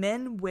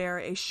men wear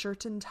a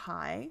shirt and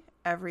tie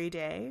every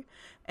day,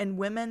 and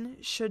women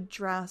should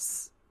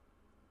dress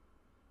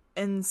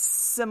in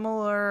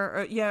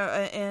similar,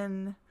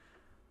 and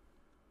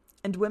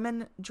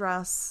women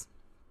dress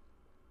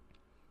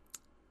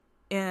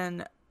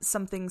in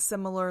something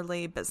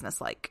similarly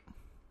businesslike.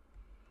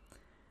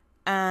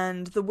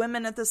 And the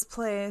women at this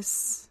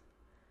place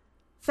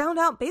found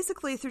out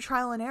basically through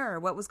trial and error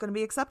what was going to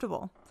be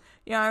acceptable.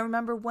 I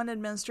remember one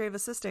administrative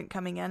assistant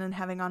coming in and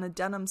having on a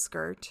denim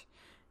skirt,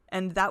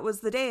 and that was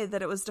the day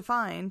that it was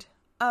defined,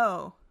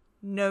 oh,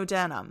 no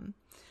denim.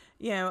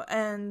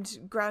 And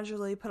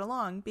gradually put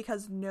along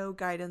because no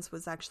guidance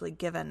was actually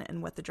given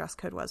in what the dress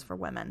code was for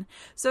women.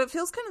 So it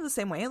feels kind of the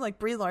same way. Like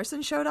Brie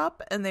Larson showed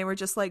up and they were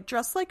just like,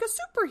 dressed like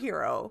a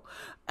superhero.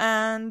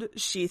 And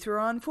she threw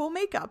on full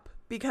makeup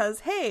because,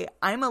 hey,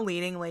 I'm a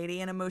leading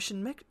lady in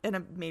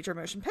a major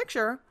motion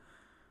picture.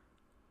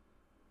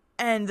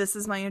 And this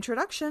is my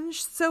introduction,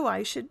 so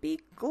I should be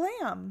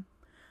glam.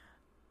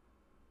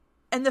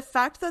 And the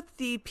fact that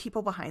the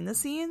people behind the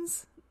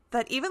scenes,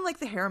 that even like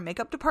the hair and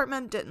makeup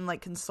department didn't like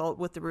consult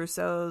with the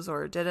Russos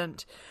or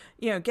didn't,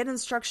 get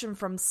instruction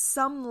from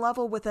some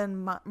level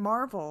within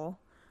Marvel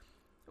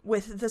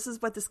with this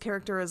is what this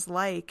character is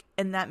like.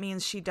 And that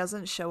means she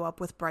doesn't show up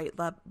with bright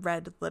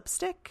red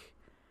lipstick.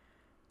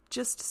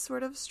 Just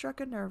sort of struck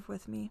a nerve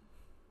with me.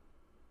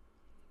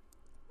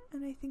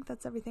 And I think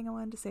that's everything I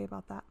wanted to say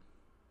about that.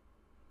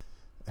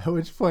 At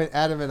which point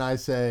Adam and I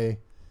say,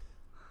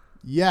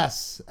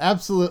 yes,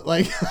 absolutely.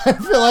 Like, I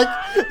feel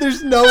like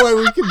there's no way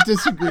we can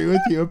disagree with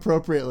you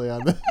appropriately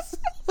on this.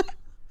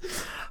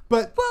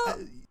 But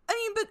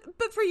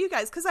but for you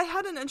guys, because I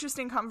had an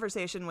interesting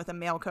conversation with a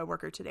male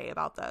coworker today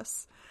about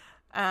this,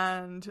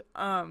 and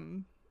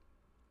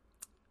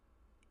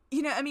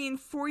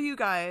for you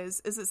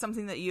guys, is it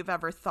something that you've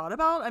ever thought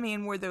about?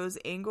 Were those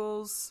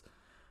angles?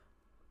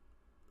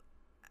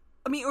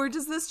 Or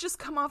does this just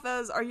come off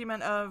as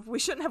argument of we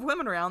shouldn't have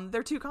women around?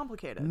 They're too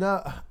complicated.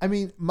 No,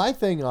 my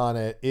thing on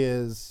it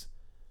is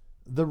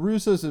the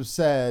Russos have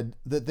said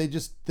that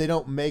they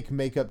don't make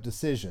makeup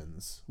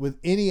decisions with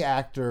any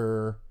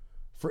actor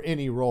for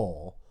any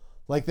role.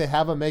 Like they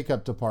have a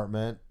makeup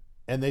department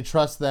and they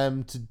trust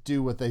them to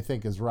do what they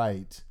think is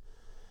right.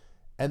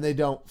 And they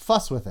don't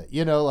fuss with it.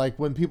 Like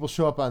when people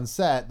show up on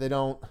set, they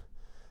don't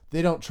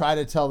try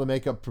to tell the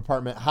makeup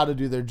department how to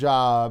do their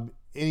job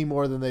any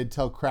more than they'd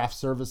tell craft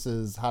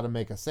services how to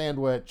make a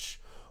sandwich,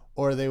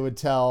 or they would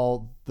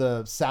tell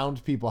the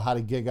sound people how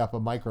to gig up a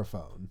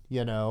microphone,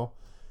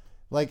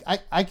 Like,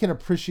 I can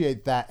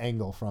appreciate that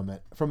angle from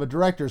it. From a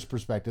director's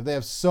perspective, they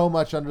have so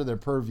much under their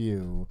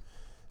purview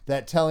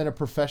that telling a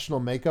professional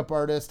makeup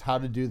artist how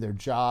to do their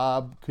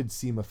job could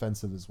seem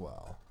offensive as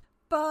well.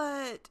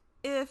 But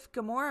if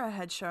Gamora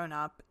had shown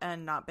up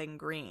and not been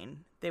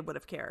green, they would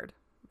have cared,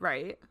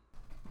 right?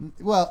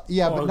 Well,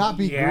 yeah, but not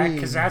be green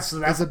because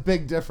that's a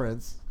big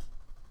difference.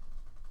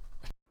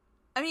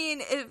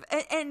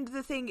 And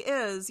the thing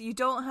is, you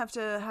don't have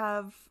to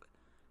have...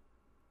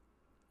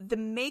 The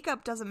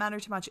makeup doesn't matter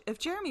too much. If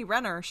Jeremy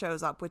Renner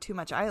shows up with too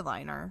much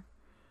eyeliner,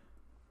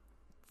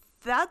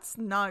 that's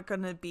not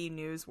going to be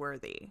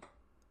newsworthy.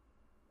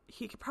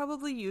 he could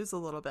probably use a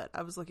little bit.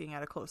 I was looking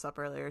at a close-up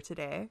earlier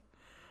today.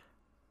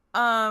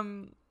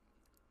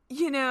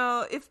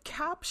 If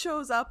Cap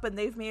shows up and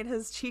they've made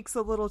his cheeks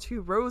a little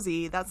too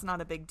rosy, that's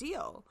not a big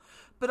deal.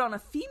 But on a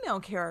female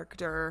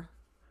character,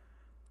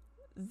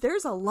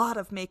 there's a lot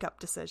of makeup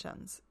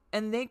decisions,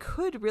 and they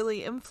could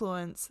really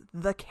influence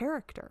the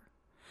character.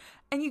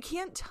 And you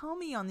can't tell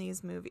me on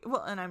these movies,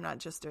 well, and I'm not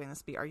just doing this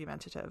to be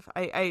argumentative.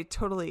 I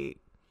totally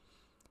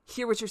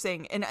hear what you're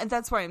saying. And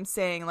that's why I'm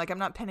saying, like, I'm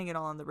not pinning it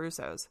all on the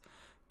Russos,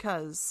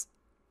 because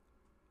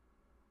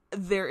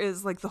there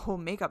is, like, the whole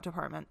makeup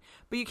department.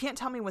 But you can't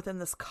tell me within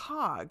this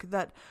cog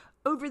that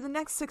over the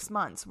next 6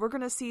 months, we're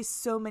going to see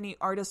so many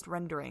artist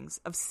renderings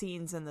of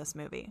scenes in this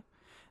movie.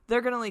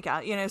 They're going to leak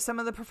out. Some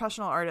of the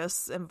professional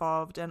artists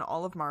involved in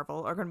all of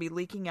Marvel are going to be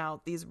leaking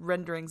out these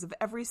renderings of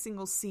every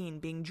single scene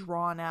being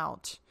drawn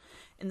out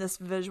in this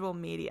visual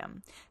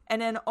medium.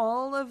 And in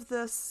all of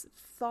this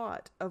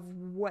thought of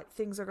what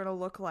things are going to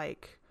look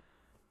like,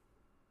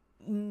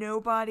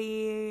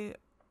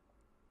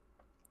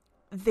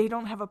 they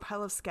don't have a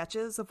pile of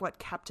sketches of what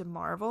Captain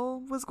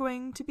Marvel was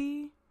going to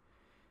be.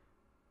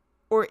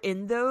 Or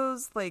in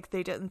those, like,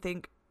 they didn't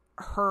think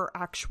her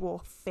actual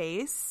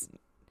face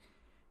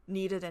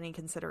needed any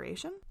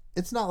consideration.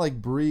 It's not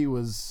like Brie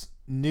was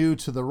new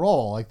to the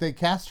role. Like, they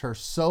cast her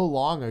so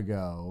long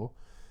ago.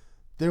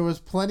 There was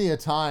plenty of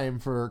time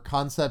for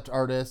concept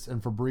artists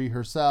and for Brie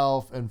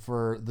herself and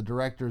for the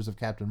directors of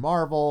Captain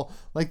Marvel.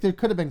 Like, there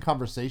could have been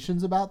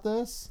conversations about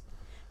this.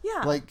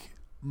 Yeah. Like,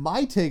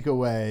 my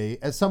takeaway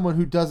as someone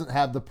who doesn't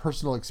have the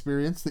personal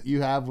experience that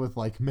you have with,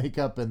 like,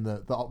 makeup and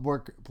the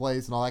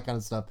workplace and all that kind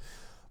of stuff,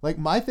 like,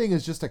 my thing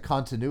is just a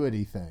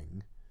continuity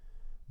thing.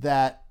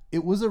 That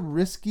it was a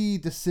risky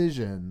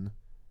decision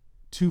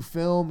to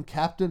film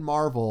Captain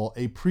Marvel,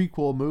 a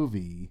prequel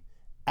movie,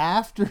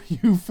 after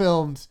you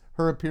filmed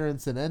her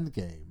appearance in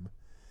Endgame.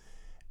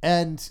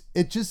 And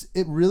it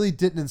really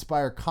didn't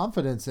inspire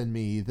confidence in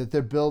me that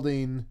they're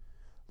building,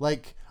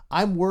 like,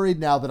 I'm worried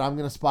now that I'm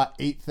going to spot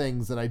 8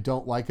 things that I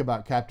don't like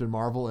about Captain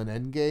Marvel in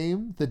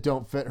Endgame that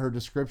don't fit her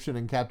description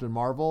in Captain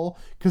Marvel.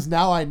 Because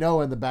now I know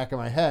in the back of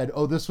my head,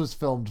 oh, this was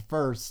filmed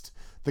first.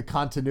 The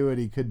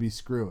continuity could be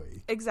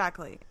screwy.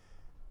 Exactly.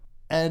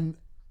 And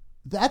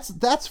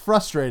that's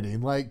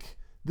frustrating. Like,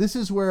 this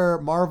is where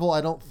Marvel,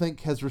 I don't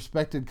think, has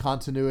respected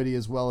continuity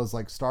as well as,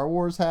 like, Star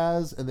Wars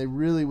has, and they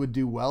really would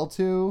do well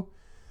to.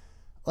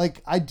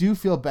 Like, I do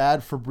feel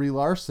bad for Brie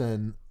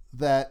Larson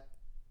that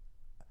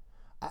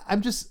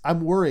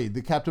I'm worried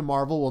that Captain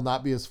Marvel will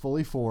not be as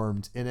fully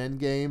formed in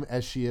Endgame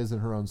as she is in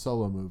her own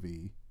solo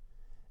movie.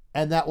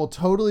 And that will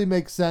totally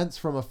make sense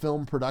from a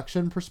film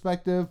production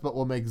perspective, but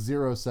will make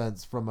 0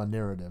 sense from a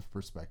narrative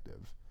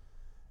perspective.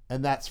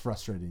 And that's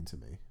frustrating to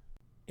me.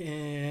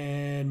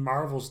 In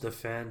Marvel's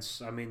defense,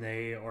 I mean,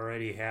 they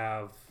already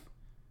have,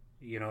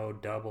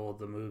 double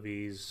the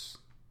movies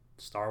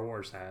Star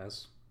Wars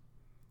has,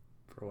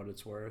 for what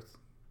it's worth.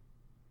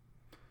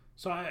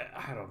 So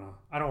I don't know.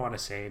 I don't want to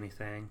say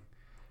anything.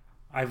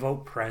 I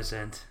vote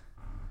present.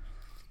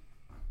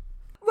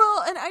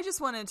 Well, and I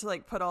just wanted to,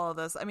 like, put all of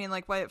this, I mean,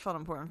 like, why it felt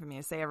important for me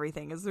to say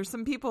everything is there's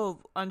some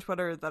people on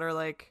Twitter that are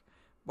like,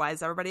 why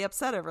is everybody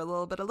upset over a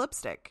little bit of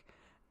lipstick?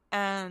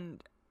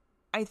 And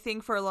I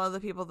think for a lot of the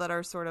people that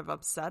are sort of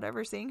upset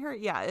over seeing her,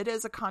 yeah, it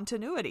is a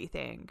continuity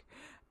thing.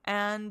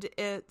 And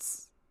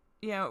it's,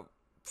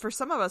 for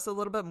some of us, a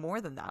little bit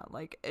more than that.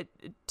 Like,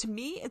 to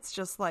me, it's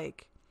just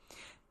like,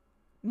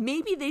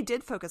 maybe they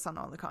did focus on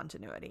all the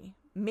continuity.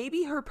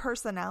 Maybe her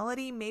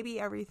personality, maybe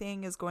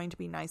everything is going to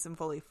be nice and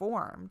fully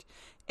formed.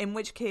 In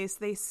which case,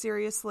 they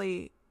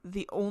seriously,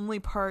 the only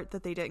part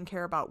that they didn't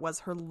care about was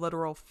her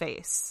literal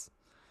face.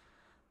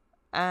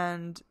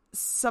 And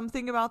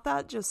something about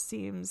that just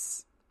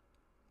seems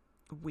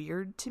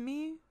weird to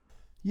me.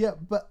 Yeah,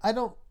 but I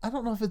don't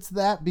know if it's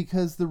that,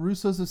 because the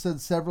Russos have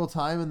said several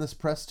times in this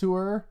press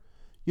tour,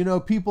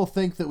 people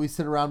think that we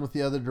sit around with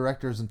the other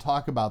directors and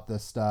talk about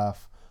this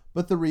stuff.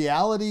 But the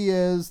reality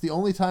is the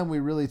only time we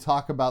really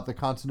talk about the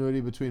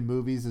continuity between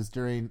movies is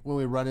when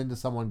we run into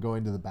someone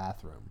going to the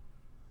bathroom.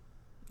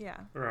 Yeah.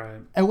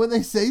 Right. And when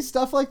they say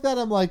stuff like that,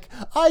 I'm like,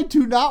 I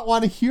do not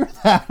want to hear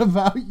that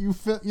about you,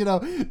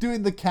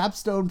 doing the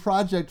capstone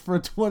project for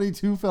a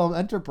 22 film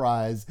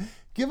enterprise.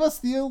 Give us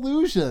the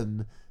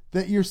illusion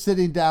that you're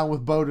sitting down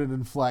with Bowden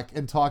and Fleck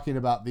and talking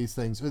about these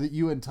things, or that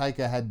you and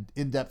Taika had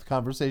in-depth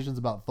conversations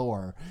about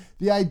Thor.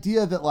 The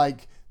idea that,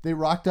 like, they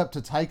rocked up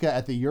to Taika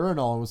at the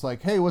urinal and was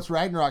like, hey, what's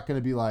Ragnarok going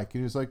to be like? And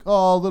he was like,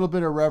 oh, a little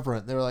bit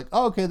irreverent. They were like,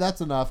 oh, okay, that's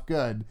enough.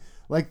 Good.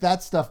 Like,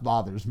 that stuff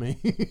bothers me.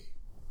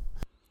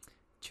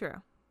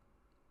 True.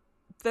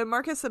 Didn't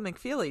Marcus and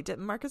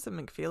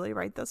McFeely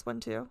write this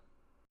one too?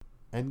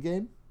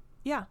 Endgame?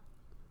 Yeah.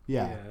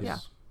 Yeah. Yes. Yeah.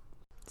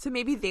 So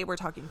maybe they were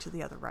talking to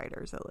the other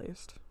writers at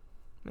least.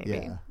 Maybe.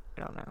 Yeah.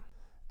 I don't know.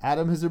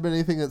 Adam, has there been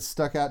anything that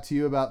stuck out to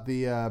you about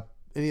the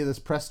any of this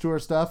press tour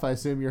stuff? I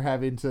assume you're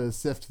having to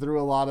sift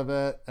through a lot of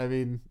it. I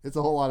mean, it's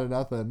a whole lot of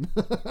nothing.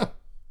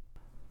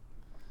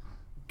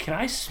 Can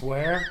I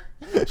swear?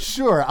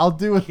 Sure, I'll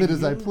do with it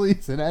as I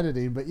please in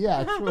editing, but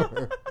yeah,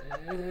 sure.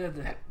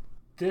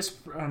 this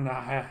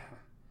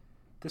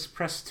this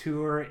press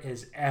tour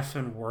is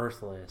effing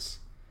worthless.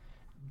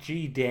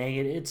 Gee dang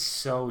it, it's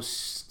so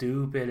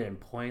stupid and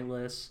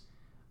pointless.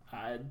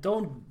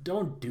 Don't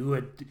do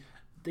it.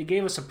 They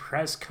gave us a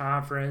press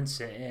conference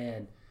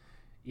and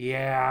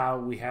yeah,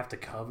 we have to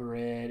cover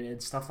it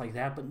and stuff like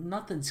that, but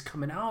nothing's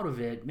coming out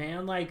of it,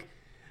 man. Like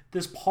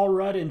this Paul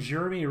Rudd and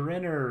Jeremy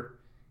Renner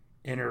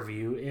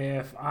interview.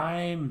 If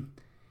I'm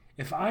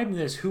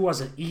this, who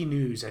was it? E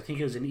News. I think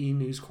it was an E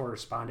News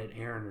correspondent,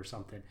 Aaron or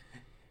something.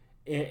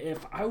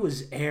 If I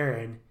was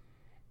Aaron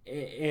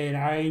and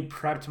I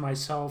prepped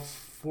myself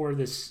for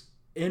this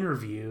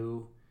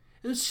interview,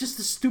 it was just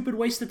a stupid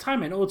waste of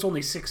time. I know it's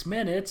only 6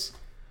 minutes,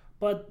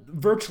 but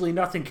virtually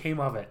nothing came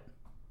of it.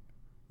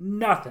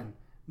 Nothing.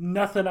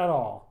 Nothing at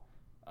all.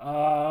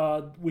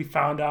 We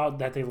found out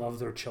that they love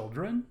their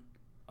children,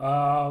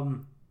 but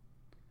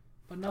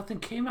nothing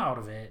came out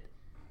of it.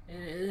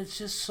 It's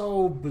just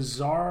so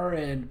bizarre,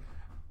 and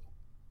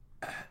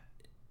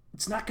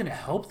it's not going to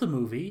help the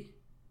movie.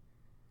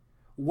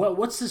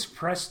 What's this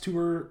press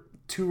tour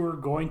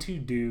going to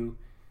do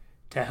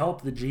to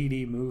help the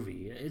GD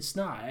movie? It's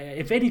not.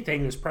 If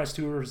anything, this press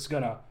tour is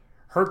going to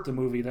hurt the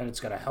movie, then it's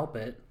going to help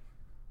it.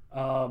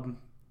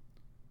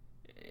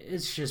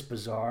 It's just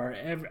bizarre.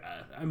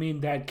 I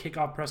mean, that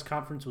kickoff press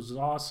conference was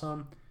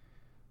awesome,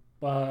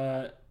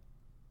 but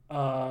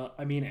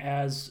I mean,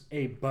 as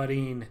a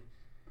budding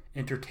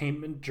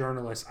entertainment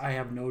journalist, I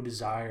have no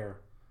desire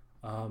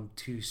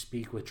to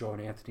speak with Joe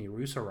and Anthony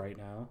Russo right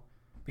now,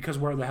 because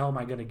where the hell am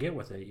I going to get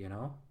with it? You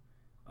know,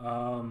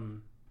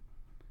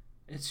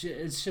 it's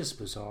just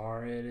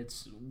bizarre and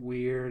it's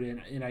weird,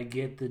 and I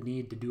get the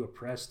need to do a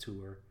press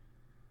tour.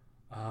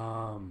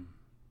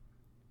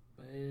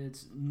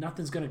 It's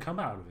nothing's going to come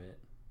out of it.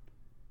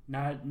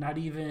 Not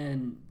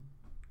even,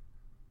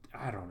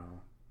 I don't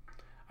know.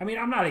 I mean,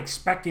 I'm not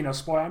expecting a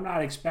spoiler. I'm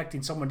not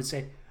expecting someone to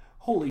say,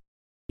 "Holy,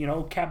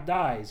 Cap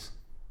dies."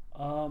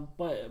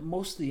 But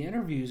most of the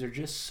interviews are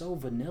just so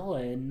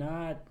vanilla and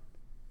not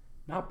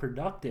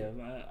productive.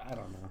 I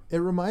don't know. It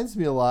reminds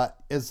me a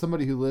lot, as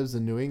somebody who lives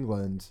in New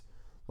England,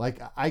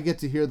 like I get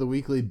to hear the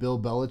weekly Bill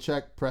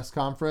Belichick press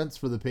conference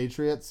for the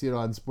Patriots,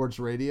 on sports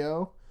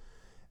radio,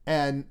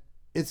 and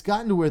it's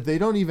gotten to where they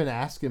don't even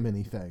ask him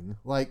anything.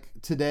 Like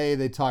today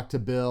they talked to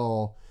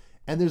Bill,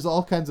 and there's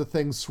all kinds of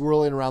things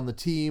swirling around the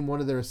team. One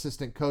of their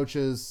assistant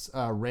coaches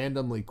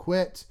randomly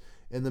quit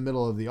in the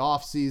middle of the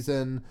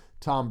offseason.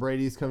 Tom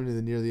Brady's coming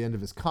to near the end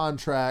of his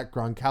contract.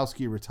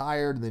 Gronkowski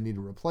retired, and they need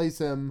to replace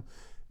him.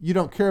 You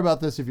don't care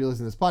about this if you're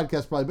listening to this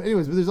podcast, probably. But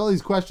anyways, there's all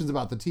these questions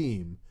about the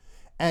team.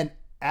 And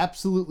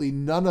absolutely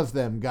none of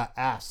them got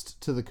asked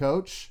to the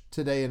coach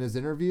today in his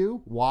interview.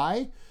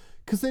 Why?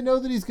 Because they know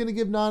that he's going to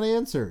give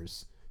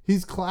non-answers.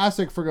 He's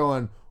classic for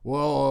going,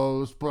 well,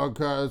 this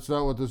podcast, that's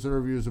not what this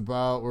interview is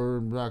about. We're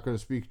not going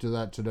to speak to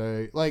that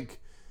today. Like,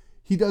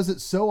 he does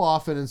it so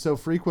often and so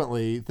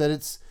frequently that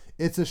it's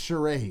a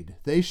charade.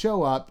 They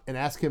show up and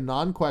ask him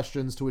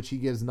non-questions to which he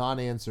gives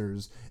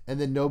non-answers, and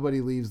then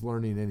nobody leaves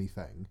learning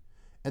anything.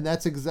 And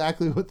that's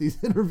exactly what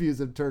these interviews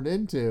have turned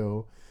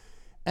into.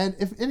 And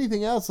if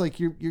anything else, like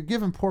you're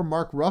giving poor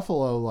Mark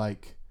Ruffalo,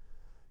 like,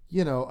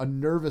 a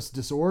nervous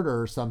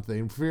disorder or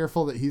something,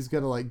 fearful that he's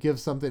going to like give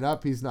something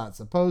up he's not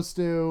supposed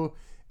to.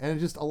 And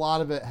just a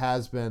lot of it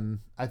has been,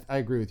 I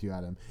agree with you,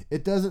 Adam.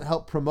 It doesn't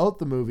help promote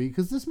the movie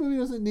because this movie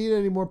doesn't need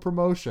any more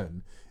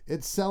promotion.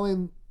 It's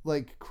selling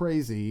like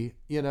crazy,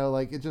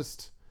 like it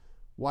just,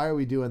 why are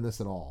we doing this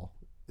at all?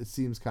 It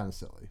seems kind of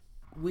silly.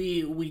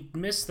 We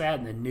missed that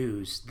in the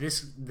news.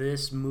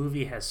 This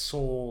movie has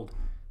sold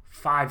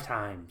 5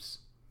 times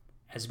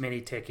as many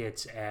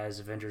tickets as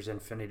Avengers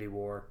Infinity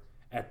War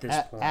at this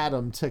point.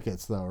 Adam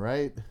tickets though,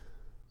 right?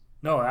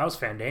 No, that was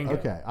Fandango.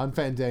 Okay, on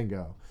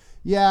Fandango.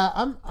 Yeah,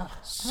 I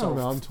don't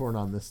know. I'm torn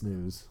on this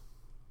news.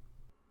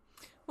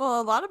 Well,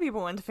 a lot of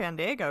people went to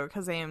Fandango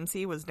because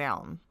AMC was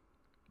down.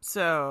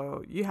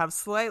 So you have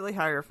slightly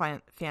higher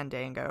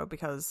Fandango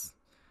because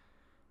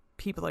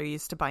people are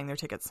used to buying their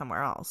tickets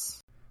somewhere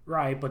else.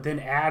 Right, but then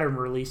Adam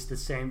released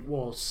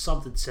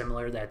something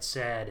similar that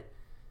said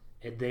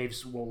they've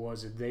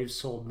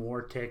sold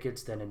more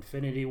tickets than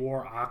Infinity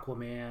War,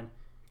 Aquaman,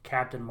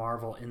 Captain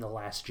Marvel, and The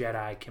Last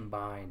Jedi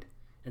combined,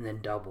 and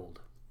then doubled.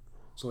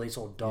 So they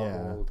sold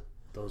doubled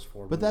those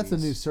 4 But movies. that's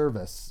a new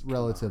service,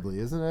 relatively,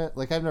 isn't it?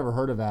 Like, I've never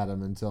heard of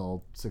Adam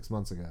until 6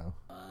 months ago.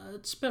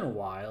 It's been a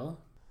while.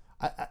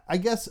 I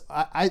guess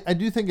I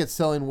do think it's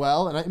selling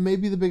well, and it may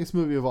be the biggest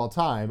movie of all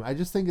time. I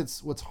just think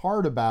what's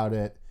hard about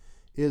it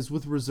is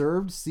with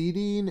reserved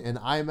seating and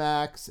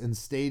IMAX and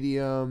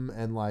stadium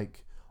and,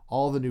 like,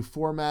 all the new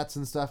formats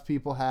and stuff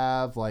people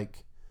have,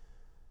 like...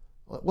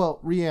 Well,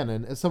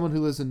 Rhiannon, as someone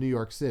who lives in New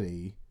York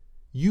City,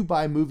 you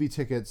buy movie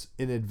tickets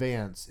in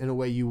advance in a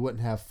way you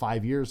wouldn't have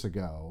 5 years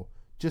ago,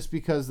 just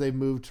because they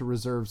moved to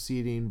reserved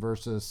seating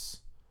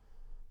versus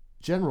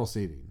general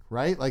seating,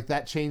 right? Like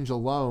that change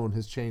alone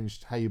has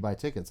changed how you buy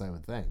tickets, I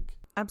would think.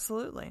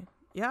 Absolutely.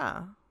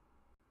 Yeah.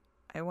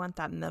 I want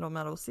that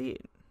middle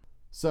seat.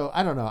 So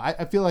I don't know.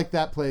 I feel like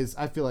that plays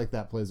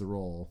a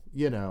role,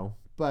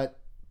 but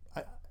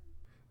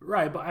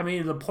Right, but I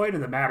mean, the point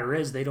of the matter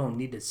is they don't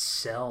need to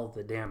sell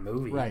the damn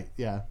movie. Right,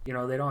 yeah. You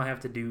know, they don't have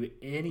to do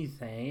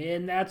anything,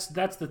 and that's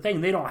the thing.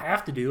 They don't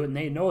have to do it, and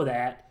they know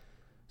that.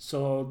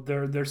 So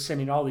they're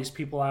sending all these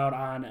people out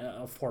on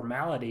a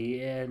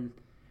formality, and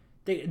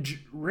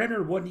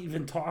Renner wouldn't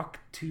even talk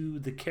to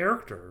the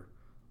character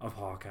of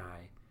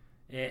Hawkeye,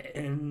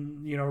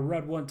 and you know,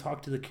 Rudd wouldn't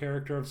talk to the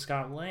character of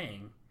Scott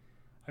Lang.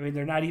 I mean,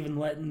 they're not even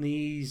letting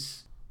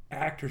these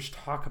actors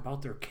talk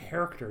about their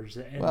characters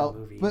in the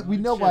movie. But we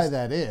know why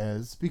that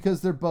is,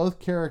 because they're both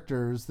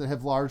characters that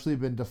have largely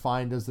been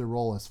defined as their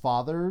role as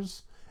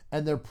fathers,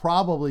 and they're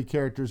probably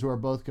characters who are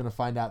both going to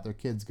find out their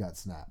kids got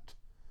snapped.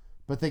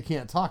 But they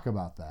can't talk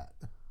about that.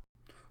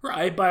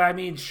 Right, but I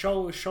mean,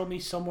 show me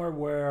somewhere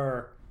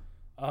where,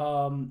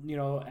 you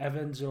know,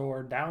 Evans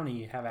or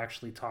Downey have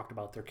actually talked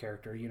about their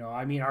character. You know,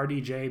 I mean,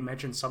 RDJ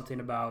mentioned something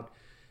about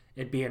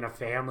it being a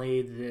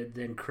family.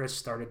 Then Chris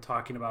started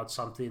talking about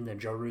something. Then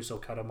Joe Russo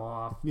cut him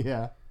off.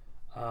 Yeah.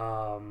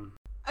 I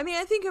mean,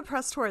 I think a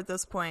press tour at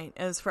this point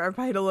is for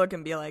everybody to look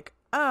and be like,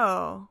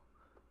 oh,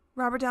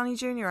 Robert Downey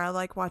Jr., I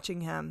like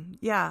watching him.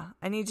 Yeah,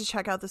 I need to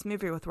check out this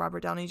movie with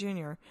Robert Downey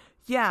Jr.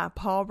 Yeah,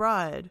 Paul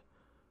Rudd.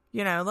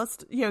 You know, let's,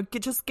 you know,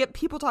 just get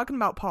people talking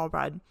about Paul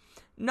Rudd.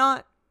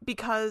 Not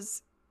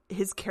because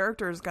his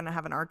character is going to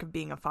have an arc of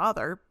being a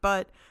father,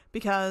 but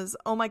because,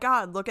 oh my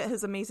God, look at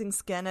his amazing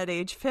skin at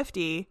age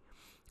 50.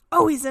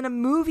 Oh, he's in a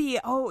movie.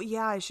 Oh,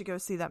 yeah, I should go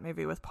see that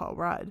movie with Paul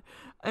Rudd.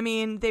 I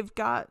mean, they've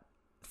got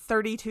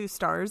 32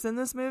 stars in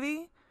this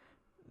movie.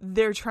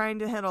 They're trying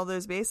to hit all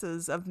those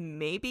bases of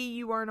maybe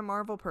you aren't a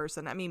Marvel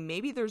person. I mean,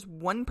 maybe there's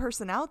one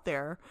person out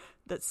there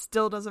that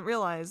still doesn't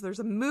realize there's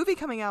a movie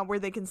coming out where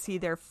they can see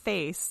their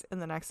face in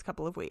the next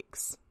couple of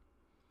weeks.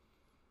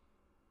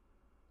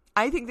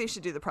 I think they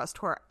should do the press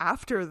tour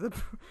after the,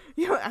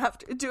 you know,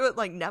 after, do it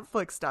like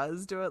Netflix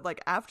does, do it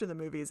like after the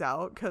movie's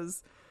out,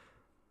 because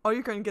all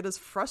you're going to get is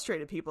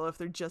frustrated people if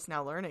they're just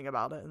now learning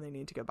about it and they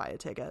need to go buy a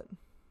ticket.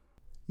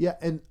 Yeah,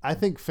 and I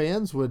think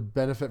fans would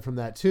benefit from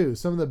that too.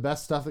 Some of the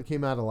best stuff that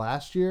came out of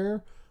last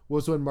year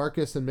was when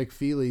Marcus and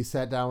McFeely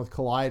sat down with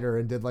Collider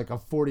and did like a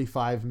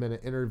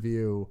 45-minute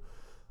interview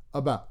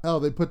about,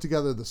 they put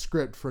together the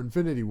script for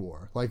Infinity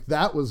War. Like,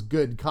 that was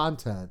good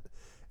content.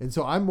 And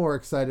so I'm more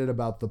excited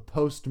about the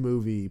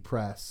post-movie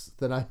press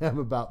than I am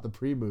about the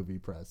pre-movie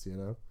press, you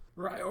know?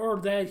 Right, or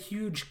that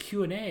huge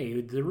Q&A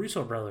the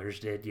Russo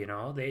brothers did, you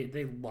know?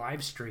 They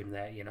live streamed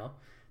that, you know?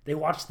 They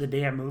watched the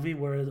damn movie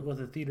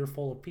with a theater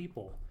full of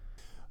people.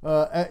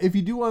 If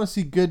you do want to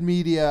see good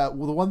media,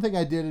 well, the one thing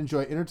I did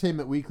enjoy,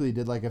 Entertainment Weekly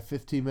did like a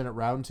 15-minute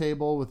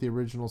roundtable with the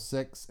original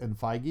six and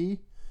Feige.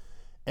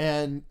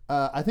 And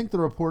I think the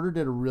reporter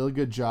did a really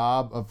good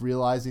job of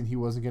realizing he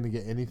wasn't going to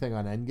get anything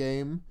on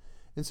Endgame.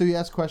 And so he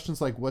asked questions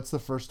like, what's the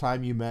first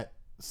time you met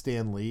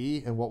Stan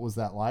Lee and what was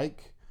that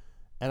like?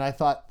 And I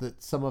thought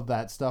that some of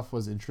that stuff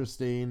was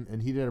interesting,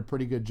 and he did a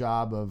pretty good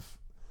job of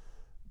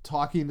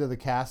talking to the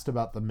cast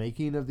about the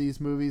making of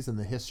these movies and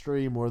the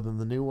history more than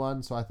the new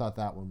one. So I thought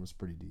that one was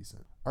pretty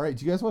decent. All right.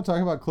 Do you guys want to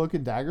talk about Cloak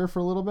and Dagger for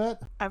a little bit?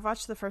 I've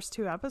watched the first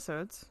 2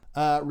 episodes.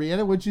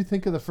 Rhianna, what'd you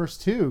think of the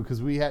first 2? Because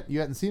you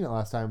hadn't seen it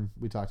last time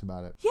we talked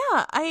about it.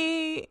 Yeah,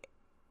 I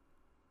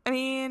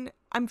mean,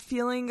 I'm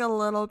feeling a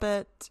little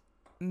bit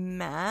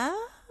meh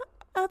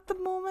at the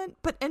moment,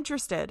 but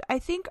interested. I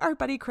think our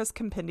buddy Chris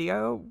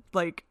Compendio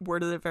like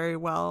worded it very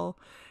well.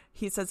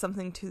 He said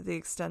something to the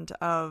extent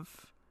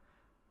of,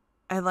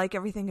 I like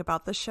everything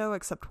about the show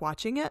except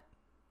watching it.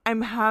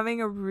 I'm having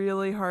a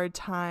really hard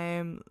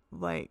time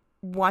like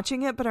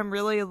watching it, but I'm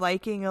really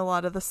liking a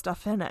lot of the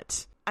stuff in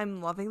it.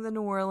 I'm loving the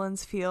New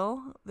Orleans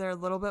feel. They're a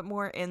little bit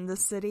more in the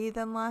city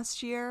than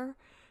last year.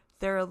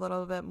 They're a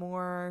little bit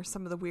more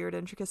some of the weird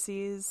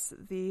intricacies.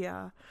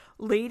 The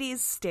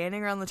ladies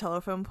standing around the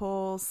telephone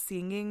pole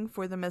singing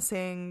for the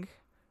missing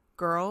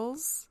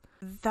girls.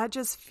 That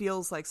just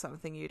feels like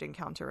something you'd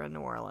encounter in New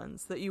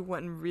Orleans that you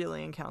wouldn't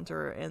really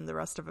encounter in the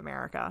rest of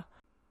America.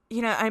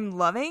 You know, I'm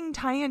loving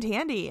Ty and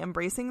Tandy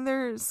embracing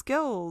their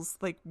skills,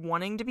 like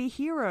wanting to be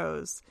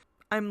heroes.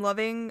 I'm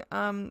loving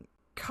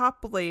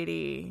Cop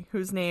Lady,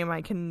 whose name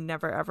I can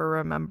never ever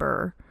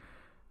remember.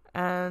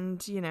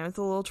 And, you know,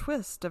 the little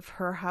twist of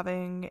her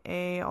having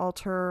a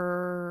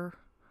alter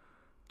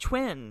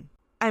twin.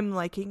 I'm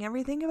liking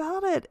everything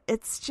about it.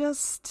 It's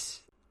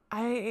just,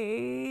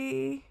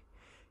 I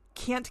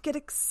can't get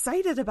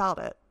excited about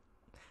it.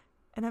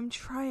 And I'm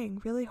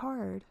trying really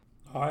hard.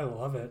 Oh, I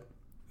love it.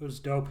 It was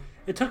dope.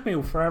 It took me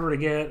forever to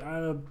get,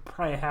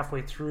 probably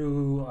halfway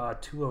through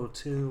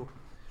 202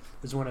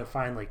 is when it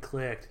finally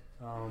clicked.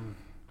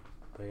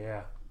 But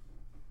yeah.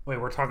 Wait,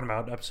 we're talking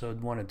about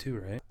episode 1 and 2,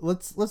 right?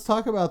 Let's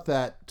talk about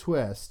that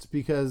twist,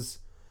 because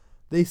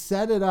they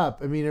set it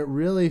up. I mean, it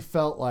really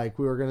felt like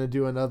we were going to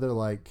do another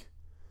like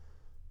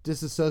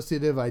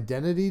dissociative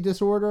identity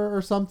disorder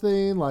or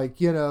something,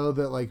 like, you know,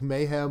 that like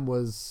Mayhem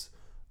was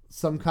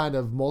some kind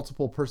of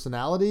multiple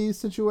personality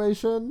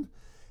situation.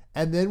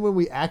 And then when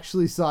we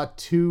actually saw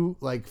 2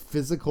 like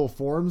physical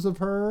forms of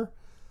her,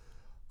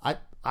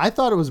 I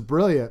thought it was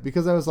brilliant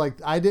because I was like,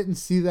 I didn't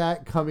see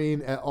that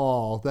coming at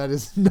all. That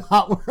is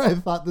not where I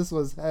thought this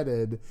was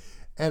headed.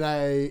 And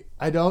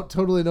I don't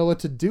totally know what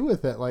to do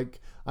with it. Like,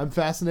 I'm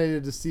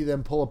fascinated to see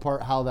them pull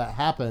apart how that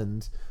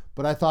happened.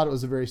 But I thought it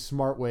was a very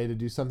smart way to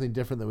do something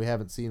different that we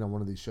haven't seen on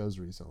one of these shows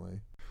recently.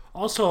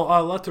 Also,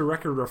 let the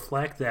record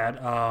reflect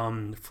that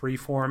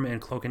Freeform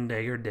and Cloak and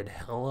Dagger did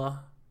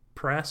hella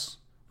press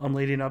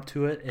leading up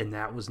to it, and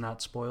that was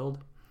not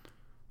spoiled.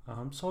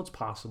 So it's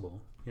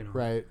possible,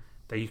 Right.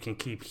 that you can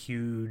keep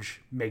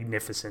huge,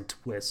 magnificent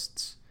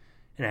twists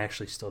and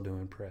actually still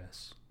doing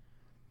press.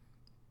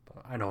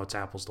 But I know it's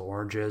apples to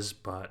oranges,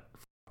 but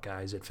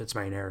guys, it fits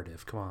my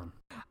narrative. Come on.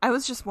 I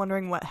was just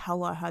wondering what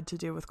Hela had to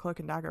do with Cloak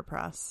and Dagger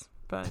press,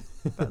 but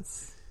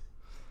that's...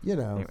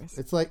 Anyways.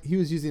 It's like he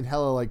was using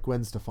Hela like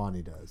Gwen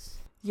Stefani does.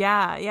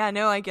 Yeah,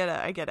 no, I get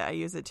it. I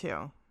use it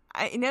too.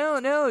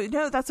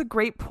 No, that's a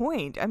great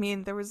point. I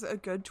mean, there was a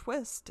good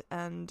twist,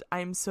 and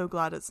I'm so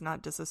glad it's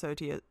not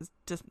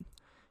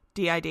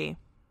DID.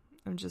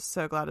 I'm just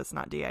so glad it's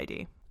not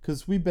DID.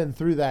 Because we've been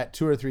through that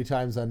 2 or 3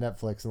 times on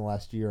Netflix in the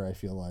last year, I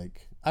feel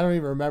like. I don't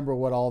even remember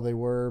what all they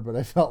were, but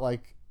I felt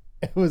like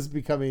it was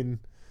becoming...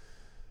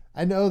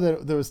 I know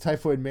that there was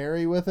Typhoid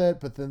Mary with it,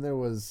 but then there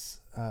was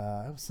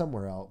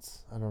somewhere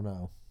else. I don't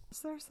know. Is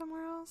there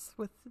somewhere else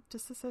with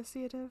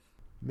disassociative?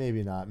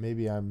 Maybe not.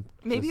 Maybe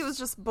it was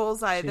just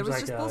Bullseye. There was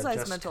like just Bullseye's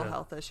Jessica. mental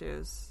health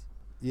issues.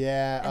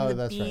 Yeah. And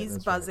that's right.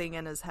 bees buzzing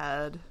in his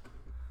head.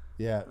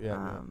 Yeah.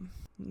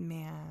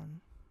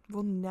 Man,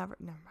 never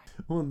mind.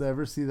 We'll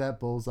never see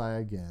that Bullseye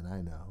again.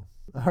 I know.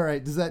 All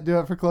right. Does that do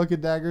it for Cloak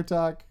and Dagger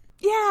talk?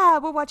 Yeah,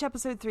 we'll watch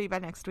episode 3 by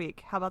next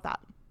week. How about that?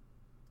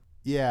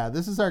 Yeah,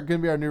 this is going to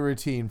be our new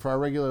routine. For our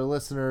regular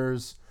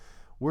listeners,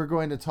 we're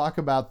going to talk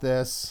about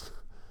this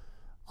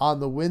on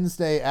the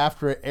Wednesday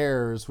after it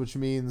airs, which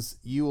means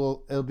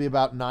it'll be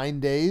about 9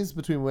 days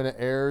between when it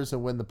airs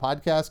and when the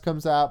podcast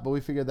comes out. But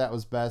we figured that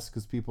was best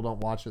because people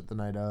don't watch it the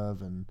night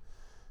of, and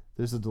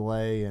there's a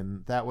delay,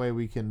 and that way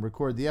we can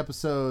record the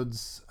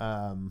episodes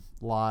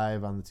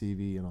live on the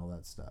TV and all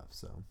that stuff.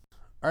 So,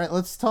 all right,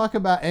 let's talk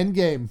about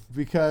Endgame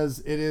because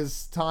it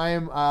is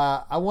time.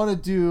 I want to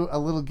do a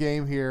little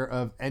game here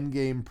of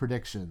Endgame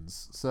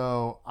predictions.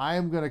 So I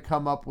am going to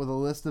come up with a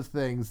list of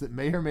things that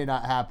may or may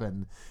not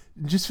happen.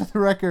 Just for the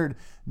record,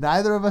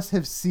 neither of us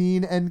have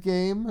seen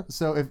Endgame.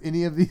 So if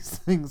any of these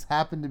things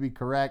happen to be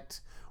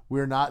correct,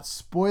 we're not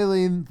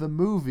spoiling the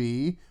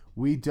movie.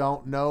 We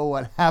don't know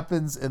what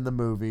happens in the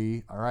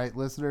movie. All right,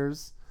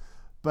 listeners.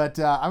 But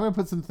I'm going to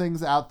put some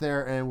things out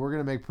there, and we're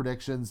going to make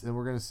predictions, and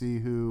we're going to see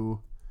who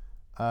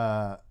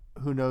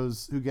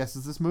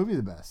guesses this movie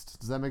the best.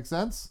 Does that make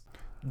sense?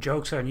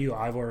 Joke's on you.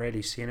 I've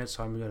already seen it,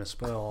 so I'm going to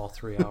spoil all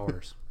 3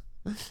 hours.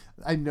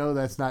 I know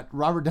that's not...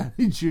 Robert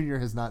Downey Jr.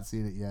 has not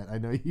seen it yet. I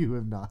know you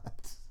have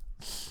not.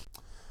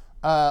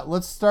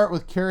 Let's start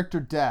with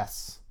character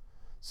deaths.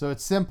 So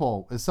it's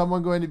simple. Is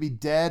someone going to be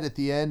dead at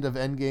the end of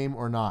Endgame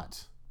or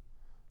not?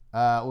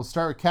 We'll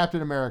start with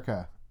Captain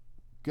America.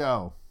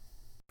 Go.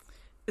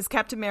 Is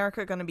Captain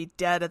America going to be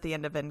dead at the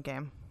end of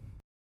Endgame?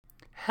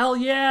 Hell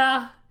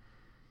yeah!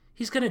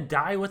 He's going to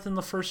die within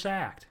the first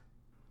act.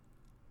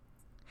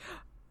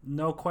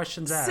 No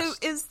questions asked. So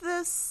is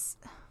this...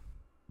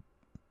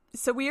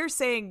 So we are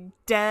saying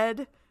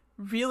dead,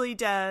 really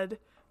dead,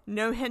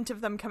 no hint of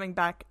them coming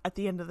back at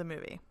the end of the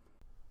movie.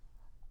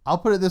 I'll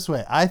put it this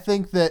way. I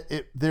think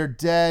that they're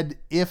dead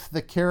if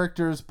the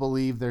characters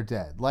believe they're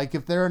dead. Like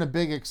if they're in a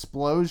big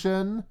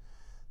explosion,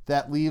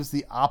 that leaves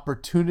the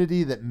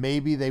opportunity that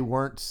maybe they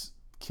weren't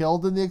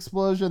killed in the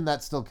explosion,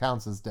 that still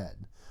counts as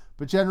dead.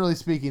 But generally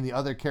speaking, the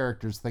other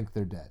characters think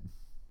they're dead.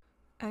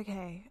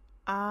 Okay.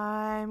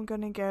 I'm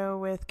going to go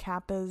with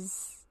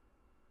Kappa's...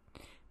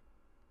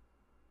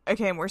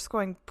 Okay, I'm going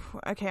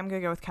to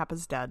go with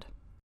Kappa's dead.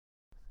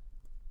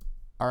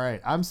 All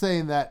right. I'm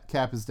saying that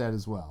Cap is dead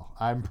as well.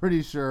 I'm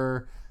pretty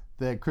sure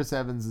that Chris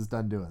Evans is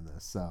done doing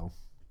this. So,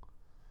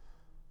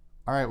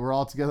 all right. We're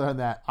all together on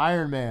that.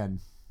 Iron Man.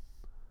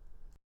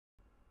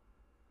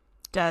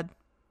 Dead.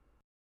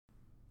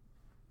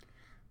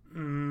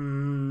 Not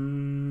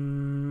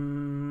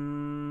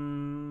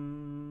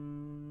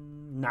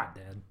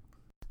dead.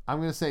 I'm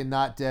going to say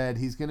not dead.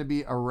 He's going to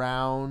be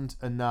around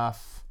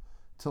enough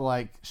to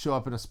like show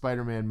up in a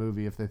Spider-Man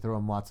movie if they throw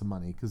him lots of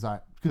money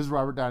because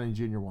Robert Downey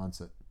Jr.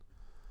 wants it.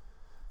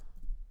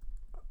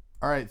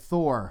 All right,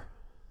 Thor.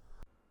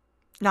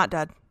 Not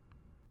dead.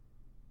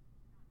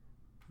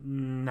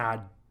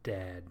 Not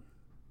dead.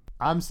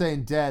 I'm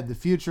saying dead. The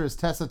future is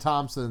Tessa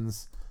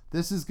Thompson's.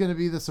 This is going to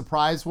be the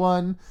surprise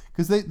one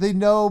because they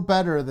know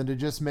better than to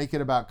just make it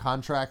about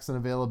contracts and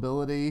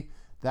availability.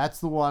 That's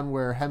the one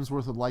where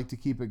Hemsworth would like to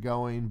keep it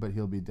going, but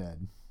he'll be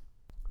dead.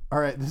 All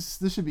right,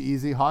 this should be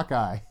easy.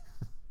 Hawkeye.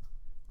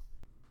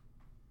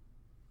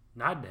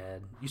 Not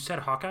dead. You said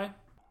Hawkeye?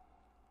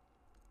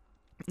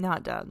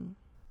 Not dead.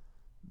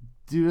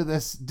 Due to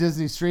this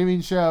Disney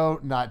streaming show,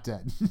 not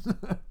dead.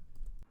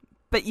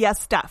 But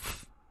yes,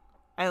 deaf.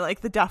 I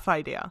like the deaf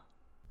idea.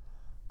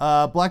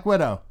 Black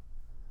Widow.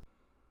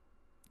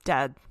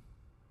 Dead.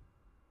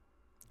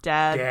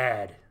 Dead.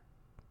 Dead.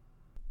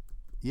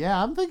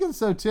 Yeah, I'm thinking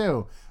so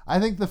too. I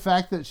think the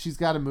fact that she's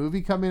got a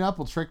movie coming up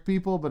will trick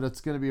people, but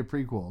it's going to be a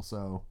prequel,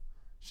 so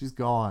she's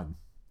gone.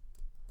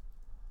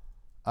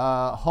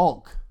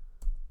 Hulk.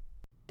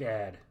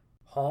 Dead.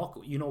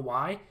 Hulk, you know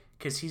why?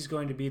 Because he's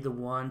going to be the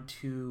one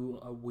to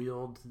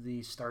wield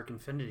the Stark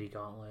Infinity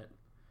Gauntlet.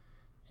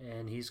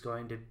 And he's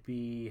going to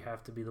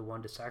have to be the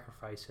one to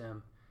sacrifice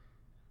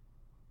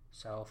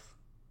himself.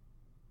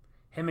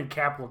 Him and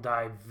Cap will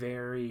die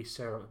very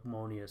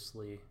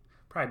ceremoniously.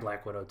 Probably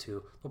Black Widow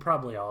too. They'll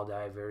probably all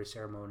die very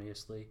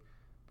ceremoniously.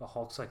 But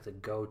Hulk's like the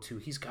go-to.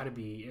 He's got to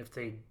be, if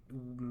they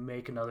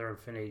make another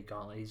Infinity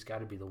Gauntlet, he's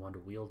got to be the one to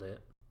wield it.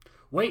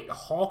 Wait,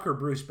 Hulk or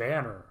Bruce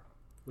Banner?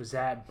 Was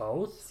that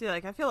both? See,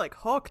 like, I feel like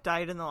Hulk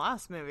died in the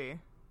last movie.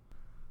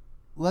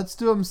 Let's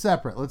do them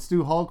separate. Let's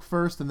do Hulk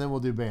first, and then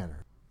we'll do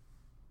Banner.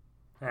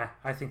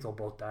 I think they'll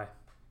both die.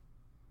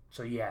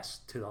 So yes,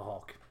 to the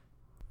Hulk.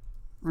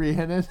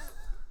 Rhiannon?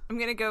 I'm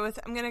gonna go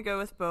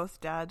with both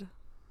dead.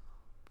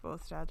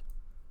 Both dead.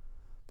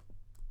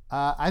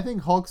 I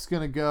think Hulk's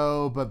gonna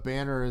go, but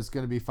Banner is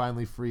gonna be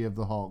finally free of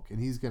the Hulk, and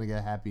he's gonna get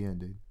a happy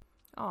ending.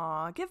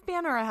 Aw, give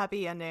Banner a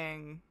happy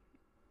ending.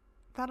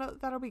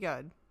 That'll be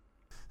good.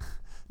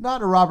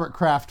 Not in a Robert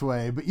Kraft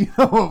way, but you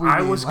know what we mean.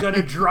 I was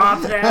gonna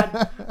drop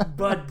that,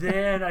 but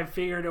then I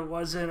figured it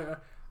wasn't.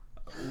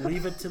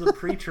 Leave it to the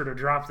preacher to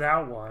drop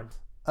that one.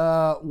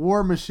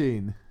 War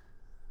Machine.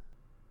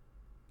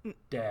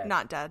 Dead.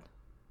 Not dead.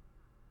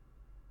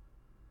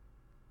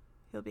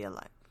 He'll be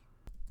alive.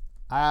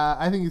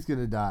 I think he's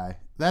gonna die.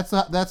 That's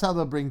how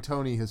they'll bring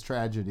Tony his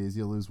tragedies.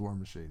 You'll lose War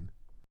Machine.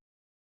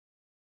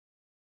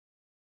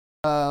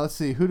 Let's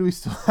see. Who do we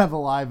still have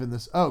alive in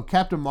this? Oh,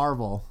 Captain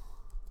Marvel.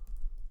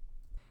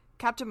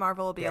 Captain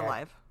Marvel will be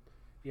alive.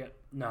 Yeah.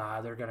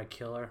 Nah, they're gonna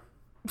kill her.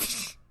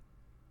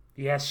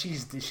 Yes,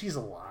 she's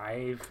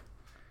alive.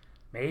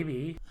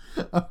 Maybe.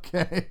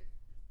 Okay.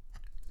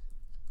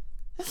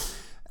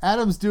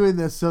 Adam's doing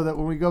this so that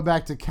when we go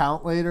back to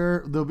count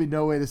later, there'll be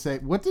no way to say,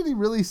 what did he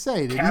really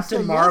say? Did Captain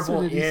he say Marvel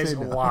yes, or did he is say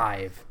no?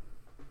 alive.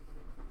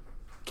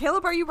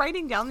 Caleb, are you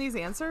writing down these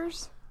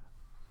answers?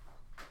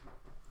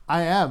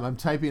 I am. I'm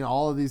typing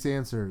all of these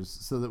answers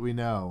so that we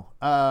know.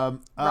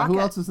 Who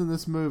else is in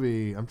this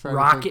movie? I'm trying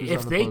Rocket. to think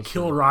If they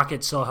kill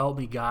Rocket, so help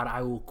me God,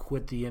 I will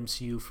quit the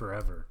MCU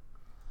forever.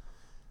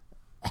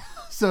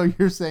 So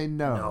you're saying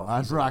no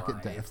on he's Rocket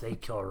alive. Death. If they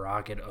kill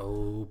Rocket,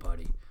 oh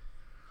buddy.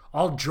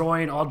 I'll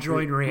join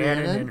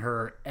Rhiannon in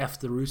her F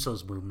the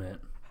Russos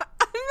movement.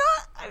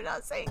 I'm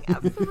not saying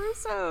F the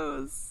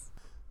Russos.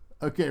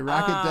 Okay,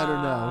 Rocket dead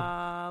or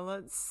no?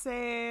 Let's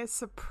say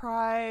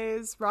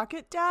surprise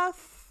Rocket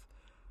death.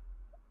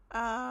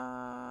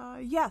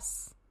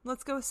 Yes.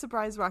 Let's go with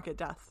surprise Rocket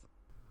death.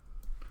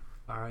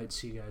 All right,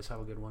 see you guys.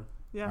 Have a good one.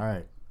 Yeah. All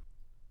right.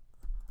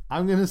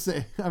 I'm gonna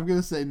say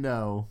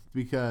no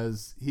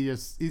because he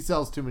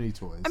sells too many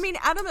toys. I mean,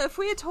 Adam, if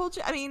we had told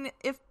you,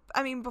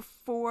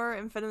 before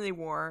Infinity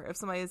War, if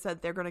somebody had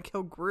said they're gonna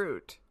kill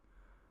Groot,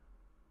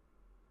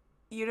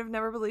 you'd have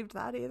never believed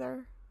that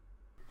either.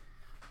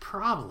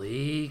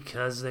 Probably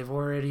because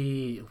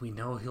we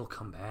know he'll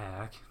come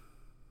back.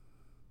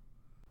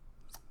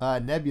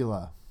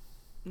 Nebula.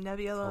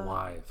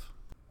 Alive.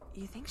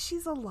 You think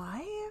she's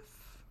alive?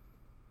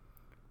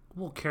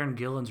 Well, Karen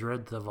Gillan's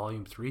read the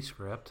Volume 3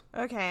 script.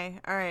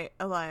 Okay, alright,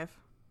 alive.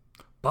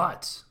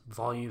 But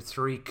Volume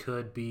 3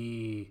 could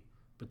be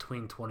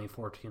between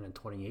 2014 and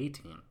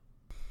 2018.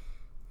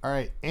 All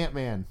right,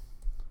 Ant-Man.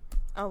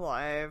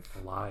 Alive.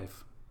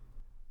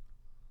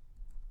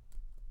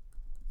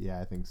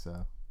 Yeah, I think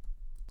so.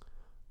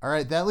 All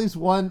right, that leaves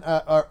one.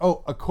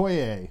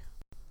 Okoye.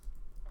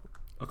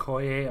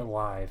 Okoye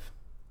alive.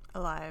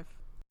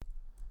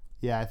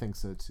 Yeah, I think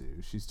so too.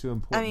 She's too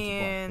important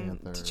to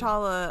Black Panther.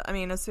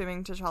 T'Challa,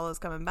 assuming T'Challa's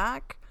coming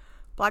back,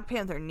 Black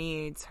Panther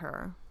needs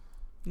her.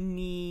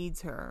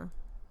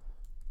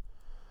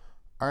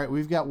 All right,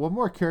 we've got one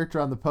more character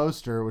on the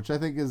poster, which I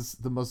think is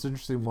the most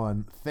interesting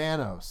one.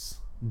 Thanos.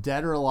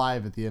 Dead or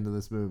alive at the end of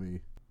this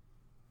movie?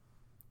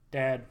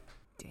 Dead.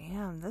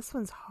 Damn, this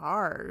one's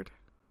hard.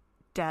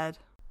 Dead.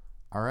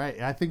 All right,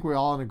 I think we're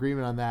all in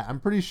agreement on that. I'm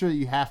pretty sure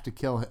you have to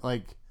kill him.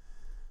 Like,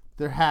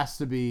 there has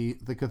to be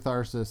the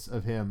catharsis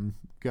of him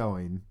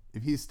going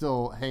if he's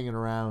still hanging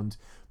around.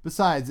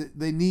 Besides,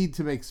 they need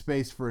to make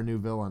space for a new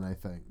villain, I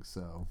think.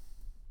 So,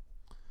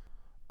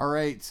 all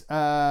right,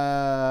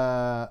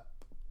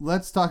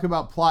 let's talk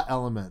about plot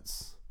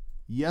elements.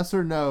 Yes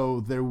or no,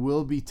 there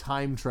will be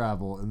time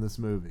travel in this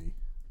movie?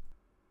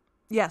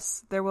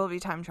 Yes, there will be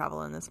time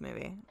travel in this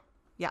movie.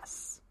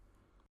 Yes.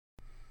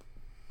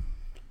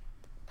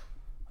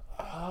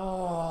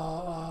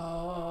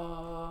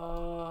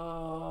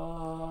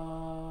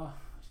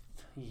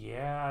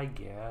 Yeah, I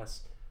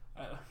guess.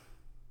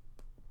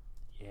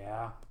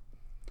 Yeah.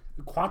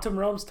 Quantum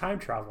realm's time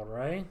travel,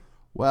 right?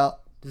 Well,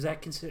 does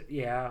that consider?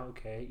 Yeah.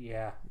 Okay.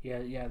 Yeah.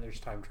 There's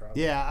time travel.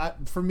 Yeah.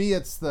 For me,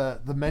 it's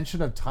the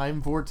mention of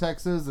time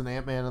vortexes and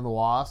Ant-Man and the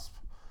Wasp.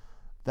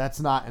 That's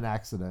not an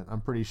accident.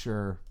 I'm pretty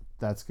sure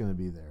that's going to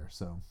be there.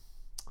 So,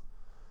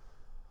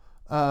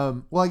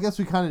 well, I guess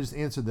we kind of just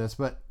answered this,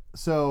 but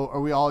So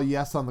are we all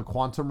yes on the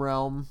quantum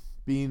realm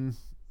being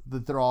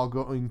that they're all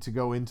going to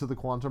go into the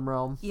quantum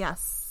realm?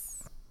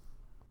 Yes.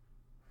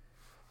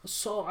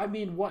 So, I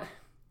mean, what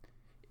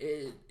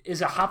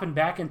is it hopping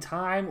back in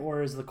time,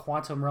 or is the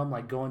quantum realm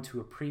like going to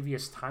a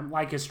previous time?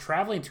 Like, is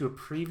traveling to a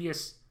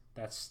previous?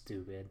 That's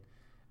stupid.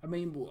 I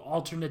mean,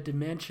 alternate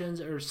dimensions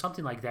or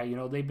something like that. You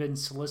know, they've been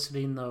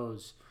soliciting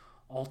those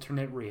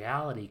alternate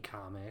reality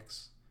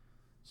comics.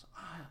 So,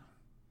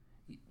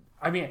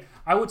 I mean,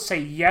 I would say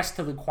yes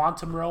to the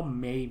quantum realm,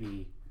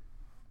 maybe.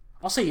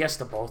 I'll say yes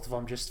to both of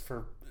them just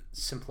for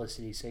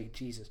simplicity's sake.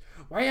 Jesus,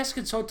 why are you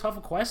asking so tough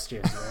a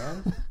question,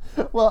 man?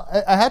 Well,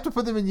 I have to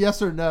put them in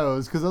yes or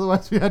no's because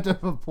otherwise we have to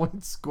have a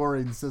point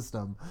scoring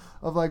system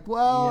of like,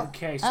 well,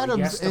 Okay, so Adam's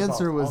yes to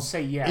answer both. I'll was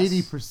say yes.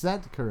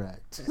 80%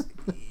 correct.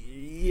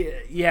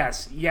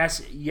 Yes,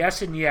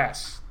 and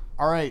yes.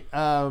 All right,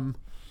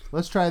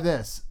 let's try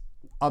this.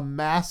 A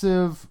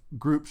massive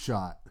group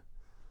shot.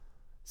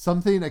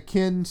 Something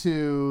akin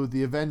to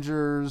the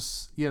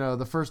Avengers,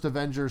 the first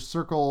Avengers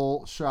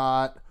circle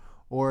shot,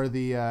 or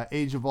the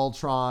Age of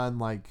Ultron,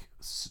 like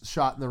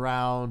shot in the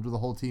round where the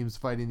whole team's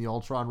fighting the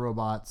Ultron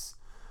robots,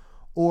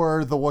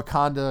 or the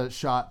Wakanda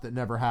shot that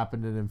never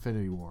happened in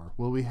Infinity War.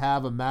 Will we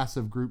have a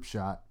massive group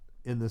shot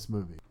in this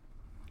movie?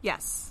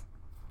 Yes.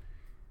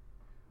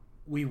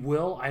 We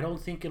will. I don't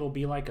think it'll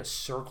be like a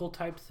circle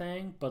type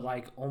thing, but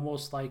like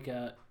almost like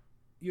a.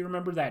 You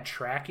remember that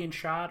tracking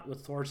shot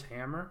with Thor's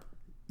hammer?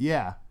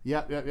 Yeah.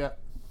 Yep.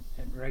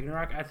 And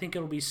Ragnarok, I think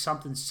it'll be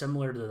something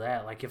similar to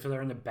that. Like if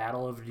they're in the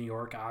Battle of New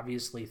York,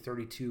 obviously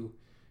 32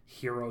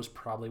 heroes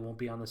probably won't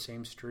be on the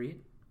same street.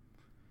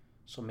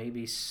 So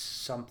maybe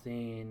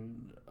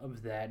something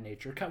of that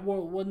nature.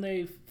 When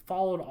they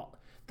followed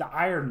the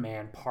Iron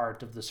Man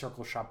part of the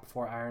circle shot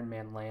before Iron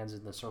Man lands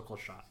in the circle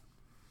shot.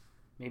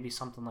 Maybe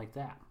something like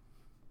that.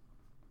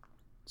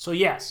 So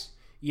yes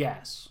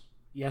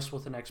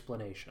with an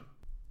explanation.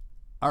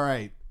 All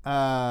right.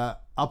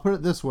 I'll put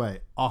it this way: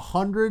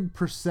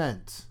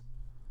 100%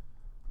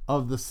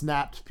 of the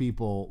snapped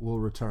people will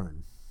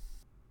return.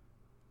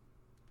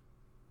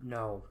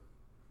 No.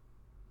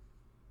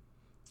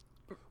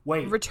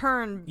 Wait.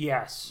 Return.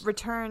 Yes.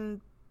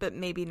 Return, but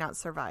maybe not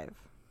survive.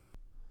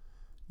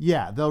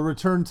 Yeah, they'll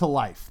return to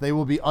life. They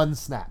will be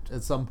unsnapped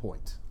at some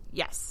point.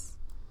 Yes.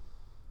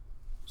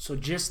 So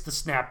just the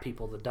snap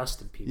people, the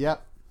dusted people.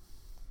 Yep.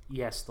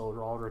 Yes, they'll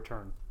all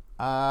return.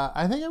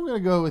 I think I'm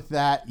going to go with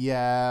that.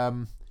 Yeah.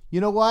 You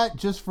know what?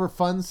 Just for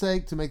fun's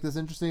sake, to make this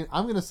interesting,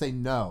 I'm going to say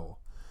no.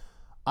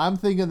 I'm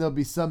thinking there'll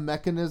be some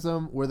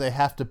mechanism where they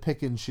have to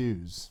pick and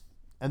choose.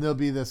 And there'll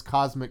be this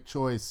cosmic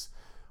choice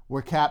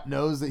where Cap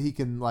knows that he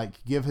can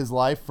like give his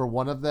life for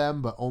one of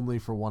them, but only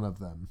for one of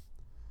them.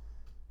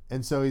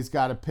 And so he's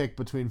got to pick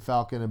between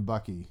Falcon and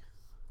Bucky.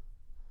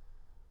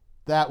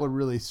 That would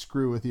really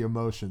screw with the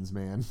emotions,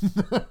 man.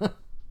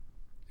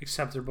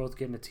 Except they're both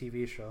getting a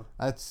TV show.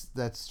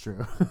 That's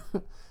true.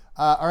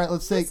 All right,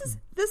 let's take...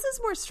 This is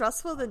more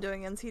stressful than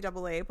doing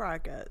NCAA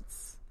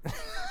brackets.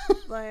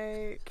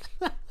 Like,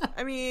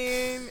 I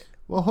mean...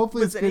 Well,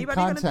 hopefully it's good content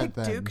then. Was anybody going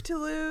to pick Duke to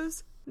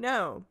lose?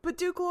 No, but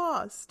Duke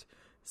lost.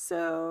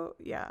 So,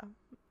 yeah.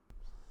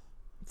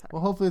 Sorry.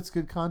 Well, hopefully it's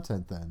good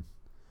content then.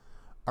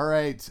 All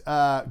right,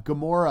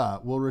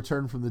 Gamora will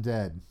return from the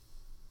dead.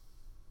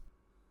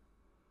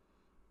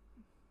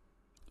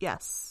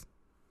 Yes.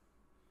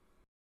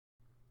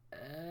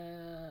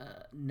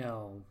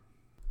 No.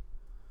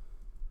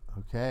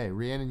 Okay,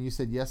 Rhiannon, you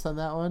said yes on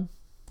that one?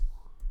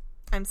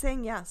 I'm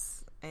saying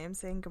yes. I am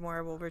saying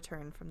Gamora will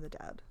return from the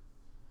dead.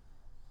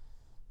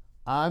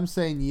 I'm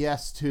saying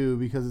yes too,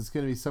 because it's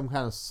going to be some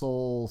kind of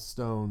soul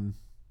stone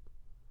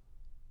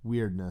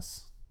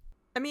weirdness.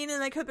 I mean,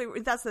 and that could be,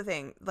 that's the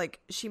thing. Like,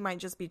 she might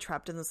just be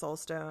trapped in the soul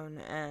stone,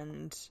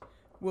 and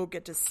we'll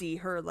get to see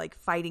her, like,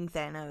 fighting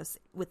Thanos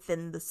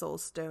within the soul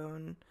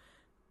stone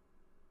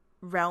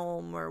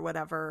realm or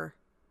whatever.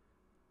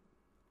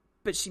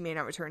 But she may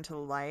not return to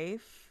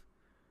life.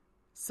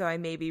 So I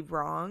may be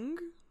wrong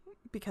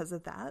because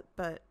of that,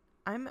 but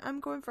I'm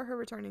going for her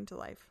returning to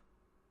life.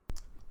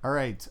 All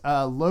right,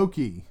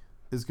 Loki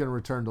is going to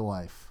return to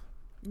life.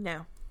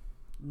 No.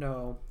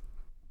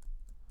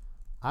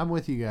 I'm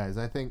with you guys.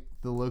 I think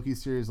the Loki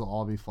series will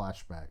all be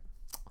flashback.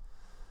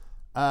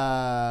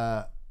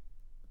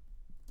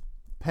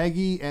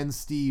 Peggy and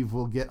Steve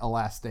will get a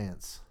last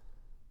dance.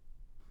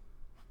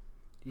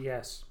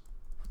 Yes.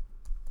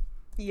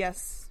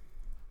 Yes.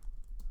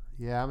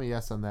 Yeah, I'm a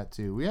yes on that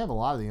too. We have a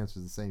lot of the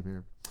answers the same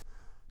here.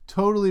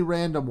 Totally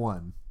random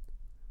one.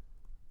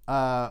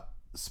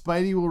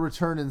 Spidey will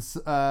return and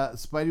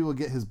Spidey will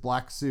get his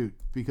black suit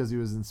because he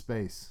was in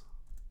space.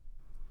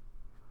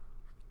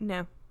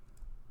 No.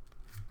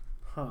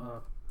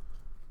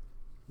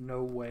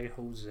 No way,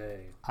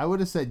 Jose. I would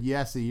have said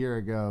yes a year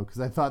ago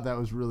because I thought that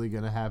was really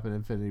going to happen in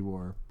Infinity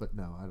War, but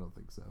no, I don't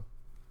think so.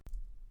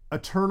 An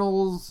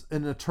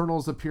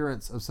Eternals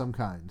appearance of some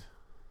kind.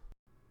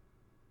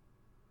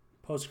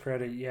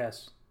 Post-credit,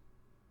 yes.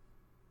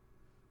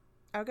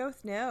 I'll go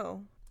with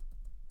no.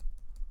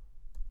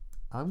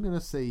 I'm going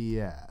to say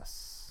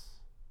yes.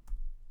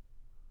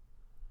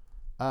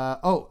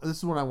 This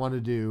is what I want to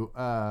do.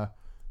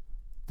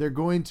 They're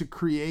going to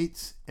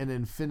create an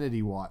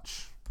Infinity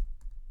Watch.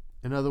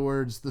 In other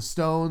words, the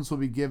stones will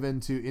be given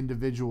to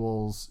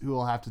individuals who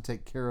will have to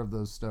take care of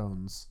those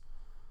stones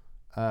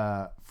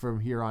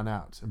from here on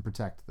out and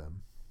protect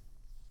them.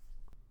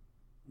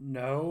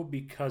 No,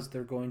 because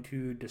they're going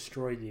to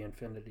destroy the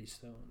Infinity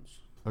Stones.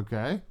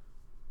 Okay.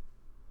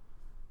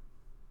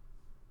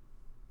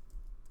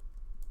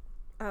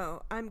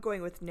 Oh, I'm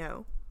going with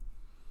no.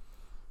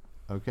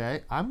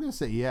 Okay. I'm going to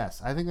say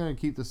yes. I think they're going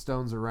to keep the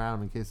stones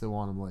around in case they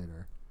want them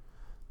later.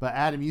 But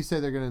Adam, you say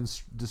they're going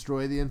to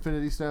destroy the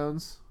Infinity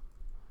Stones?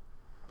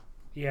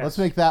 Yes. Let's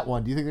make that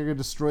one. Do you think they're going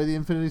to destroy the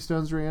Infinity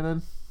Stones,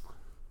 Rhiannon?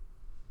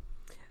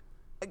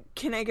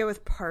 Can I go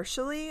with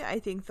partially? I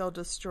think they'll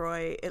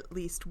destroy at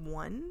least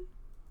one.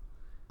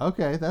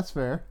 Okay, that's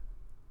fair.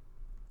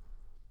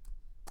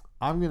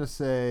 I'm going to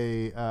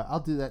say I'll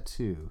do that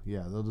too.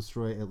 Yeah, they'll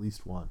destroy at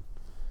least one.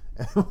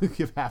 And we'll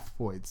give half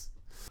points.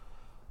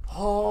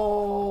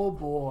 Oh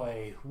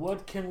boy,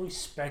 what can we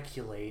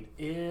speculate?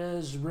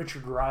 Is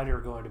Richard Rider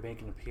going to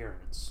make an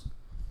appearance?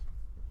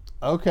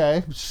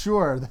 Okay,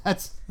 sure.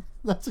 That's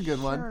a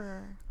good one.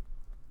 Sure.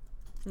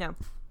 No.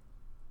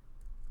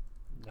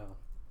 No.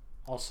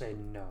 I'll say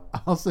no.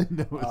 I'll say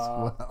no as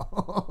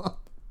well.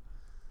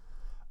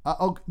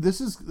 This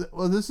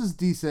is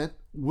decent.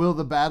 Will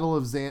the Battle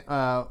of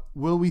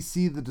will we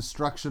see the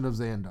destruction of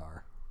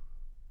Xandar?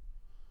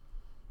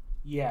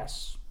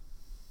 Yes.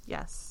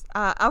 Yes.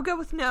 I'll go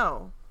with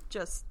no,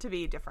 just to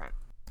be different.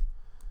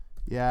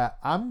 Yeah,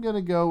 I'm going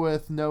to go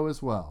with no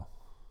as well.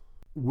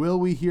 Will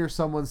we hear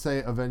someone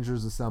say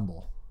Avengers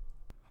Assemble?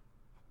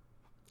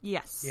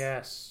 Yes.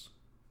 Yes.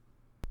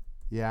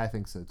 Yeah, I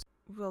think so too.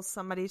 Will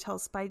somebody tell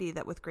Spidey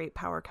that with great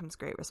power comes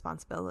great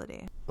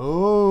responsibility?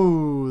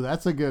 Oh,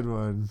 that's a good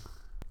one.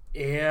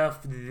 If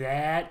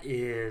that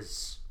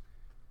is...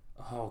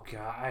 Oh,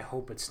 God, I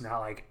hope it's not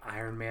like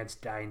Iron Man's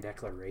dying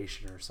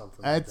declaration or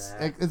something like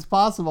that. It's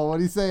possible. What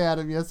do you say,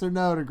 Adam? Yes or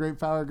no to great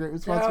power, great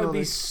responsibility? That would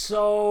be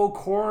so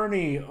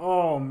corny.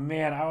 Oh,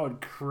 man, I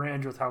would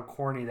cringe with how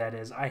corny that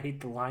is. I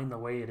hate the line the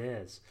way it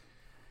is.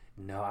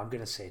 No, I'm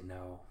going to say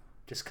no.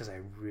 Just because I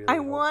really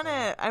want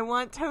it. I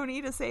want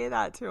Tony to say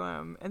that to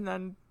him. And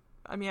then,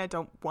 I mean, I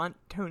don't want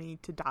Tony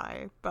to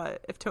die.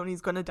 But if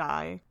Tony's going to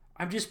die...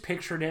 I'm just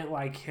picturing it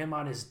like him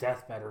on his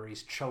deathbed or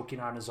he's choking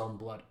on his own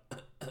blood.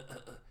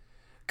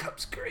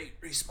 Comes great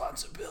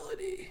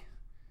responsibility.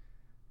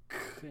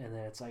 And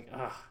then it's like,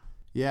 ugh.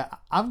 Yeah,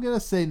 I'm going to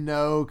say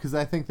no because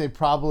I think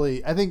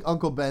I think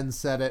Uncle Ben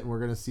said it and we're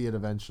going to see it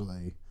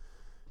eventually.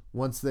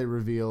 Once they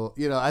reveal,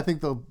 I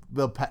think they'll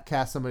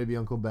cast somebody to be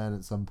Uncle Ben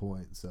at some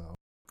point, so...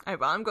 All right,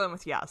 well, I'm going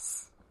with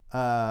yes.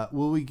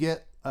 Will we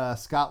get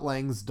Scott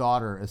Lang's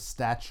daughter as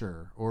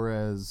Stature or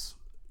as,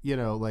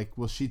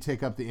 will she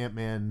take up the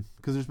Ant-Man?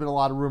 Because there's been a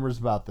lot of rumors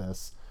about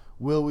this.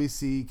 Will we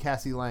see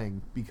Cassie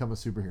Lang become a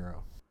superhero?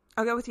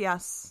 I'll go with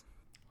yes.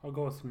 I'll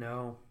go with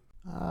no.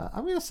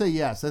 I'm going to say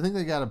yes. I think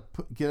they got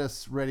to get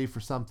us ready for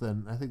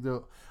something. I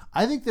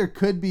think there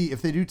could be,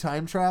 if they do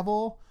time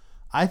travel,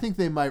 I think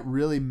they might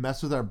really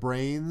mess with our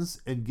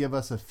brains and give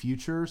us a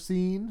future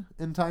scene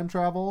in time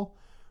travel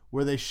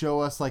where they show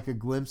us like a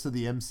glimpse of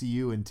the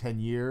MCU in 10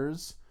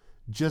 years,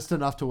 just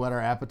enough to whet our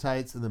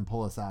appetites and then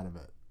pull us out of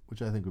it, which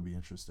I think would be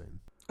interesting.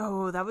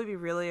 Oh, that would be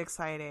really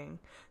exciting.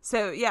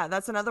 So, yeah,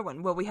 that's another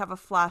one. Will we have a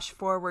flash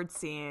forward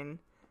scene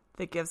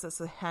that gives us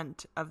a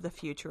hint of the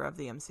future of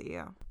the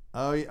MCU?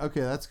 Oh,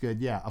 okay, that's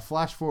good. Yeah, a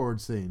flash forward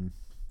scene.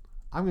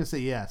 I'm going to say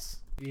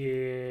yes.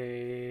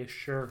 Yeah,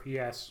 sure,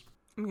 yes.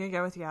 I'm going to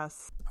go with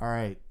yes. All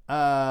right.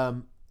 I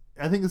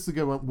think this is a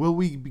good one. Will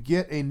we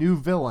get a new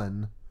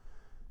villain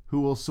who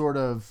will sort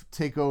of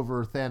take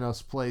over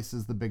Thanos' place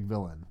as the big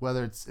villain?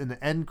 Whether it's in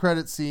the end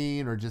credit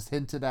scene or just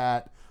hinted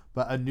at,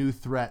 but a new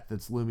threat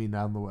that's looming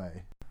down the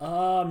way.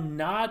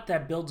 Not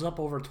that builds up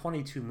over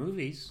 22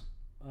 movies.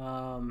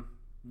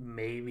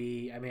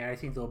 Maybe. I mean, I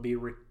think there'll be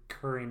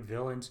recurring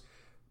villains,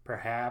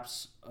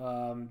 perhaps,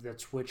 that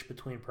switch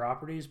between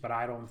properties, but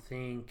I don't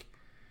think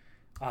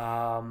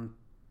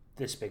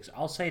this big.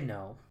 I'll say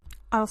no.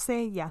 I'll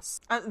say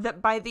yes.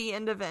 That by the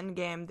end of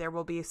Endgame, there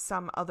will be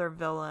some other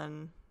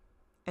villain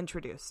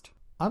introduced.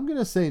 I'm going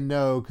to say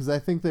no because I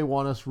think they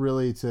want us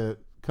really to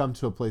come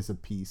to a place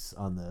of peace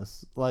on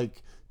this.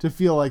 Like, to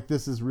feel like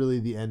this is really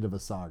the end of a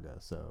saga.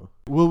 So,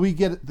 will we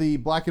get the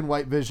black and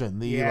white vision?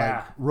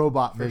 The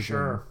robot for vision?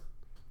 Sure.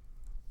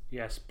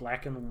 Yes,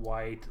 black and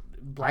white.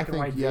 I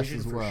think yes vision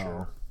as for well.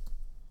 Sure.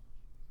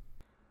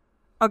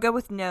 I'll go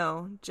with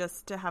no,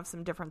 just to have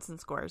some difference in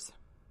scores.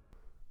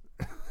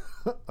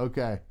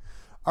 Okay.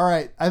 All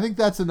right. I think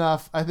that's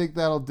enough. I think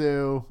that'll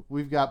do.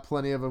 We've got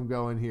plenty of them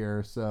going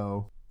here.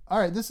 So, all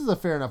right. This is a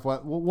fair enough one.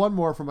 One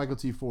more from Michael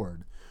T.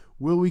 Ford.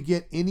 Will we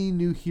get any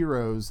new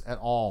heroes at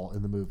all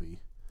in the movie?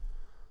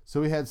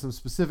 So we had some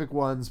specific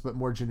ones, but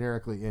more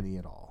generically, any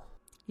at all.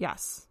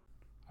 Yes.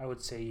 I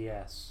would say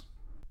yes.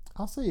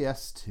 I'll say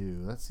yes,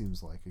 too. That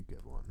seems like a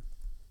good one.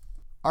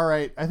 All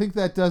right. I think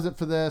that does it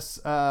for this.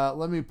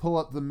 Let me pull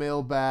up the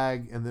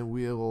mailbag, and then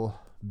we'll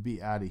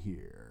be out of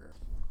here.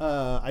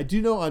 I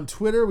do know on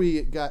Twitter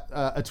we got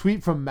a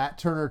tweet from Matt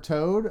Turner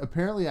Toad.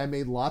 Apparently I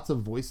made lots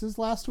of voices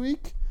last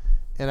week,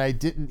 and I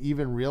didn't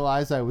even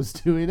realize I was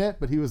doing it,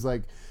 but he was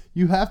like,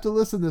 you have to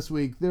listen this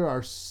week. There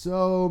are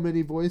so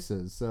many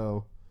voices.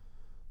 So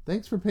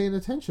thanks for paying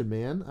attention,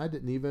 man. I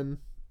didn't even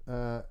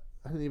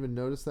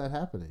notice that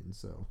happening.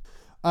 So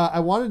I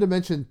wanted to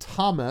mention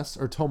Thomas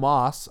or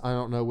Tomas. I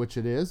don't know which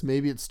it is.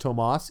 Maybe it's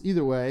Tomas.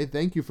 Either way,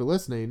 thank you for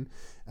listening.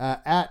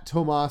 At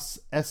Tomas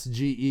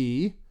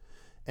SGE.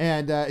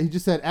 And he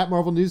just said, at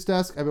Marvel News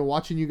Desk, I've been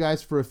watching you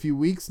guys for a few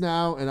weeks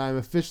now, and I'm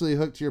officially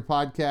hooked to your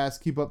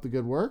podcast. Keep up the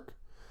good work.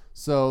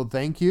 So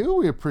thank you.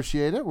 We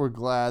appreciate it. We're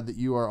glad that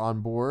you are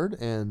on board,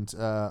 and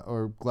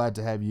or glad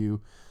to have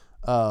you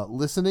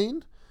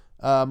listening.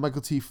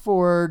 Michael T.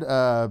 Ford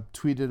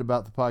tweeted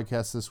about the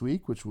podcast this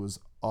week, which was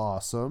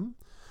awesome.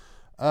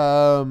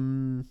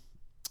 Had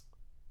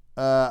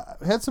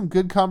some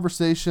good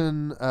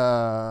conversation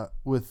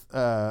with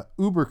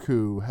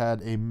Uberku.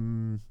 Had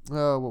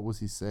what was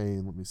he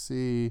saying? Let me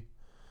see.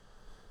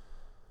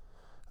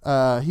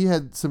 He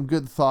had some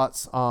good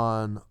thoughts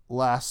on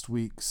last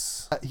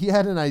week's. He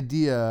had an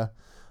idea,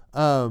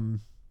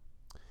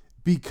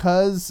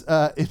 because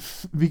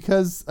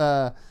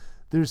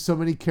there's so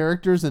many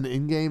characters in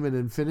Endgame and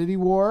Infinity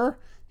War.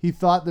 He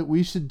thought that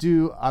we should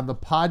do on the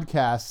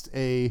podcast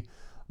a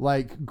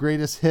like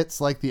greatest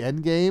hits like the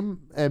Endgame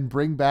and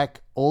bring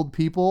back old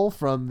people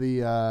from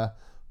the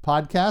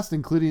podcast,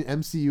 including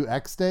MCU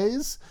X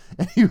Days.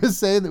 And he was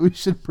saying that we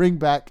should bring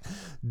back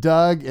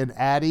Doug and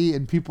Addie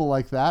and people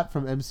like that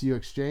from MCU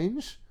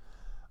Exchange.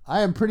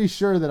 I am pretty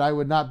sure that I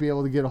would not be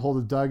able to get a hold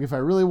of Doug if I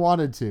really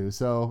wanted to.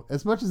 So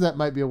as much as that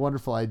might be a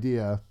wonderful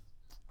idea.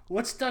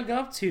 What's Doug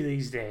up to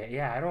these days?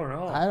 Yeah, I don't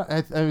know. I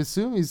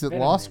assume he's at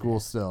law school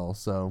still,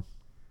 so.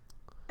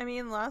 I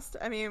mean,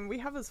 we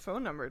have his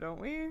phone number, don't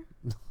we?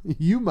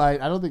 You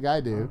might. I don't think I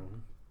do.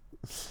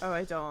 Oh,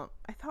 I don't.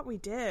 I thought we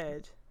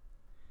did.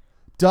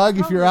 Doug,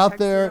 if you're out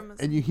there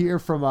and you hear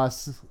from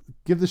us,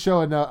 give the show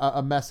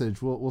a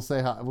message. We'll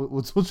say hi.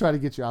 We'll try to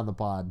get you on the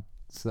pod.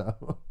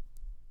 So.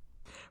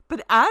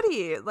 But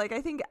Addie,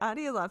 I think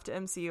Addie left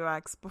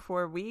MCUX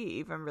before we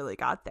even really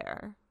got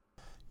there.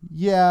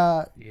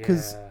 Yeah,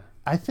 because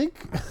I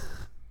think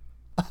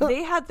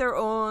they had their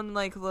own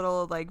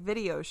little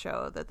video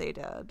show that they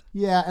did.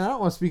 Yeah, and I don't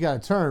want to speak out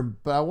of turn,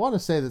 but I want to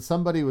say that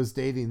somebody was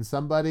dating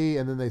somebody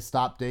and then they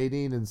stopped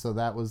dating, and so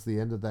that was the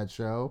end of that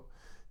show.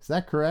 Is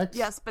that correct?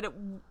 Yes, but it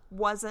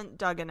wasn't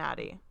Doug and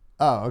Addie.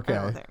 Oh, okay.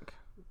 I don't think.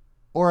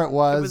 Or it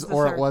was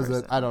or it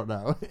wasn't. Person. I don't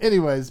know.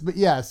 Anyways, but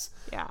yes.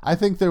 Yeah. I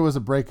think there was a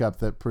breakup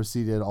that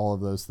preceded all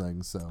of those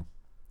things, so.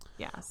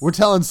 Yes. We're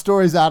telling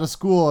stories out of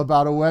school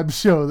about a web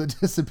show that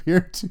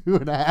disappeared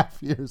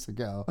 2.5 years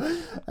ago.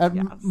 And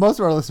yes. Most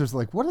of our listeners are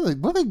like, what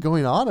are they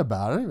going on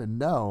about? I don't even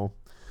know.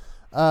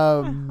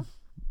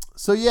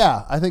 So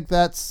yeah, I think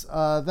that's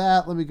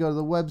that. Let me go to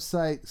the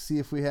website, see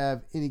if we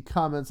have any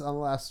comments on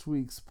last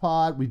week's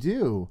pod. We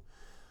do.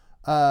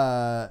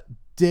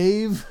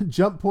 Dave,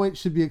 Jump Point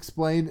should be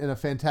explained in a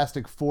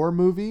Fantastic Four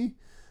movie.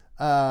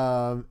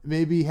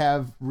 Maybe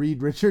have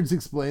Reed Richards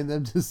explain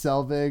them to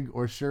Selvig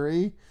or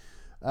Shuri.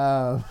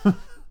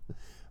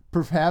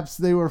 Perhaps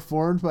they were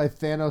formed by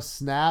Thanos'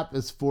 snap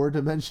as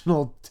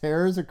 4-dimensional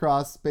tears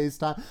across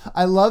space-time.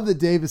 I love that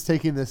Dave is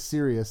taking this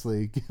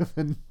seriously,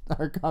 given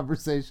our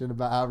conversation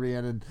about how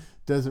Rhiannon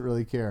doesn't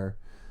really care.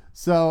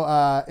 So,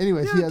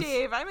 anyways,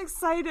 Dave, I'm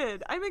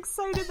excited. I'm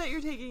excited that you're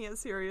taking it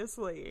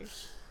seriously.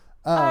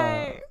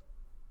 Yay,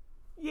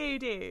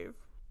 Dave.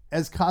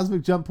 As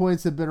cosmic jump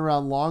points have been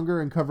around longer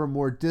and cover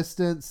more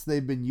distance,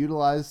 they've been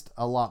utilized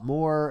a lot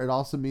more. It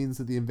also means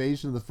that the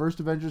invasion of the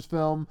first Avengers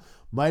film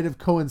might have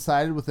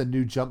coincided with a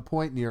new jump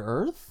point near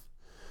Earth,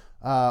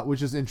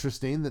 which is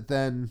interesting. That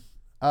then,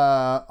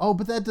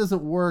 but that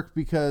doesn't work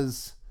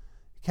because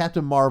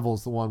Captain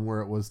Marvel's the one where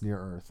it was near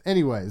Earth.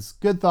 Anyways,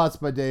 good thoughts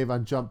by Dave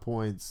on jump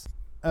points.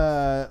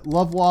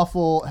 Love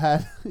Waffle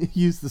had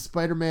used the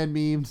Spider-Man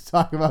meme to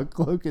talk about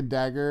Cloak and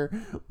Dagger,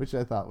 which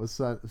I thought was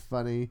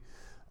funny.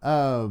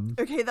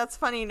 Okay, that's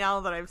funny now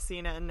that I've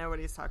seen it and know what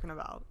he's talking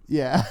about.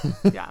 Yeah.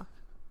 Yeah.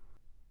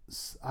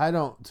 I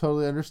don't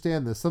totally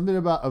understand this. Something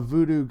about a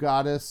voodoo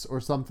goddess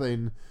or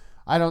something.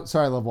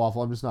 Sorry, Love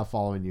Waffle, I'm just not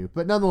following you.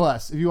 But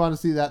nonetheless, if you want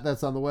to see that,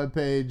 that's on the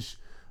webpage.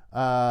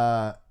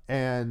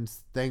 And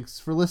thanks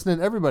for listening,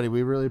 everybody.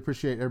 We really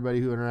appreciate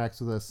everybody who interacts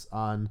with us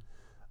on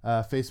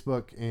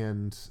Facebook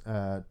and,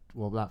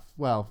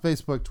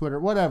 Facebook,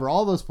 Twitter, whatever,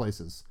 all those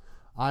places.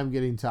 I'm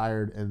getting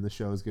tired and the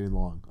show is getting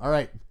long. All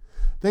right.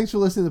 Thanks for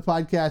listening to the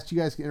podcast. You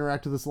guys can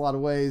interact with us a lot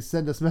of ways.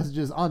 Send us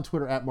messages on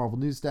Twitter at Marvel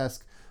News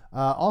Desk.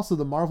 Also,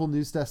 the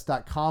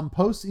marvelnewsdesk.com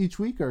posts each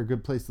week are a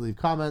good place to leave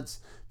comments.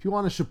 If you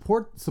want to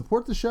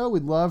support the show,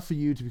 we'd love for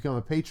you to become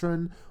a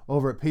patron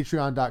over at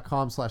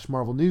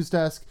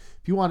patreon.com/marvelnewsdesk.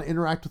 If you want to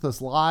interact with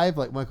us live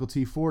like Michael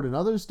T. Ford and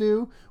others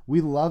do, we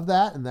love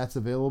that, and that's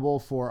available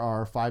for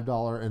our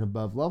 $5 and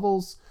above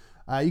levels.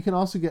 You can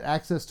also get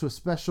access to a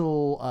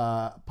special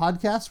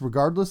podcast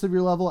regardless of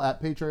your level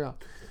at Patreon.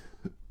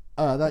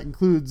 That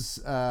includes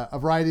a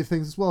variety of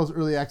things as well as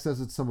early access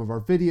to some of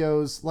our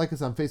videos. Like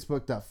us on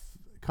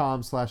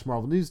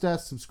Facebook.com/Marvel News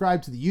Desk.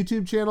 Subscribe to the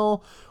YouTube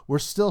channel. We're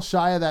still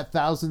shy of that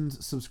 1,000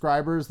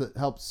 subscribers. That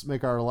helps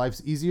make our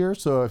lives easier.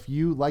 So if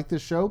you like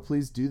this show,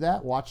 please do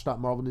that.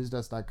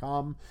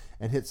 Watch.marvelnewsdesk.com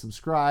and hit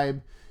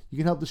subscribe. You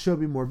can help the show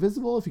be more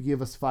visible if you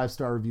give us a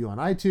 5-star review on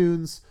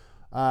iTunes.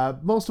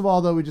 Most of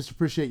all, though, we just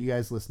appreciate you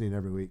guys listening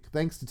every week.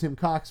 Thanks to Tim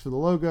Cox for the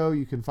logo.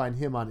 You can find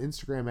him on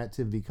Instagram at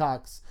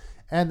TimVCox.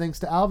 And thanks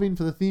to Alvin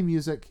for the theme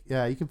music.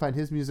 You can find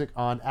his music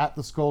on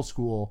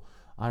 @TheSkullSchool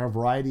on a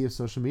variety of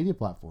social media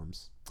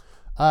platforms.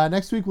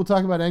 Next week, we'll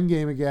talk about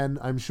Endgame again,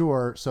 I'm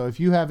sure. So if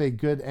you have a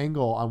good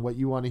angle on what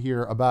you want to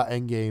hear about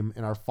Endgame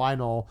in our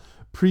final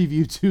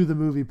preview to the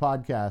movie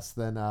podcast,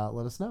 then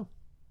let us know.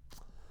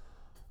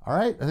 All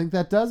right, I think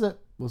that does it.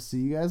 We'll see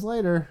you guys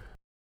later.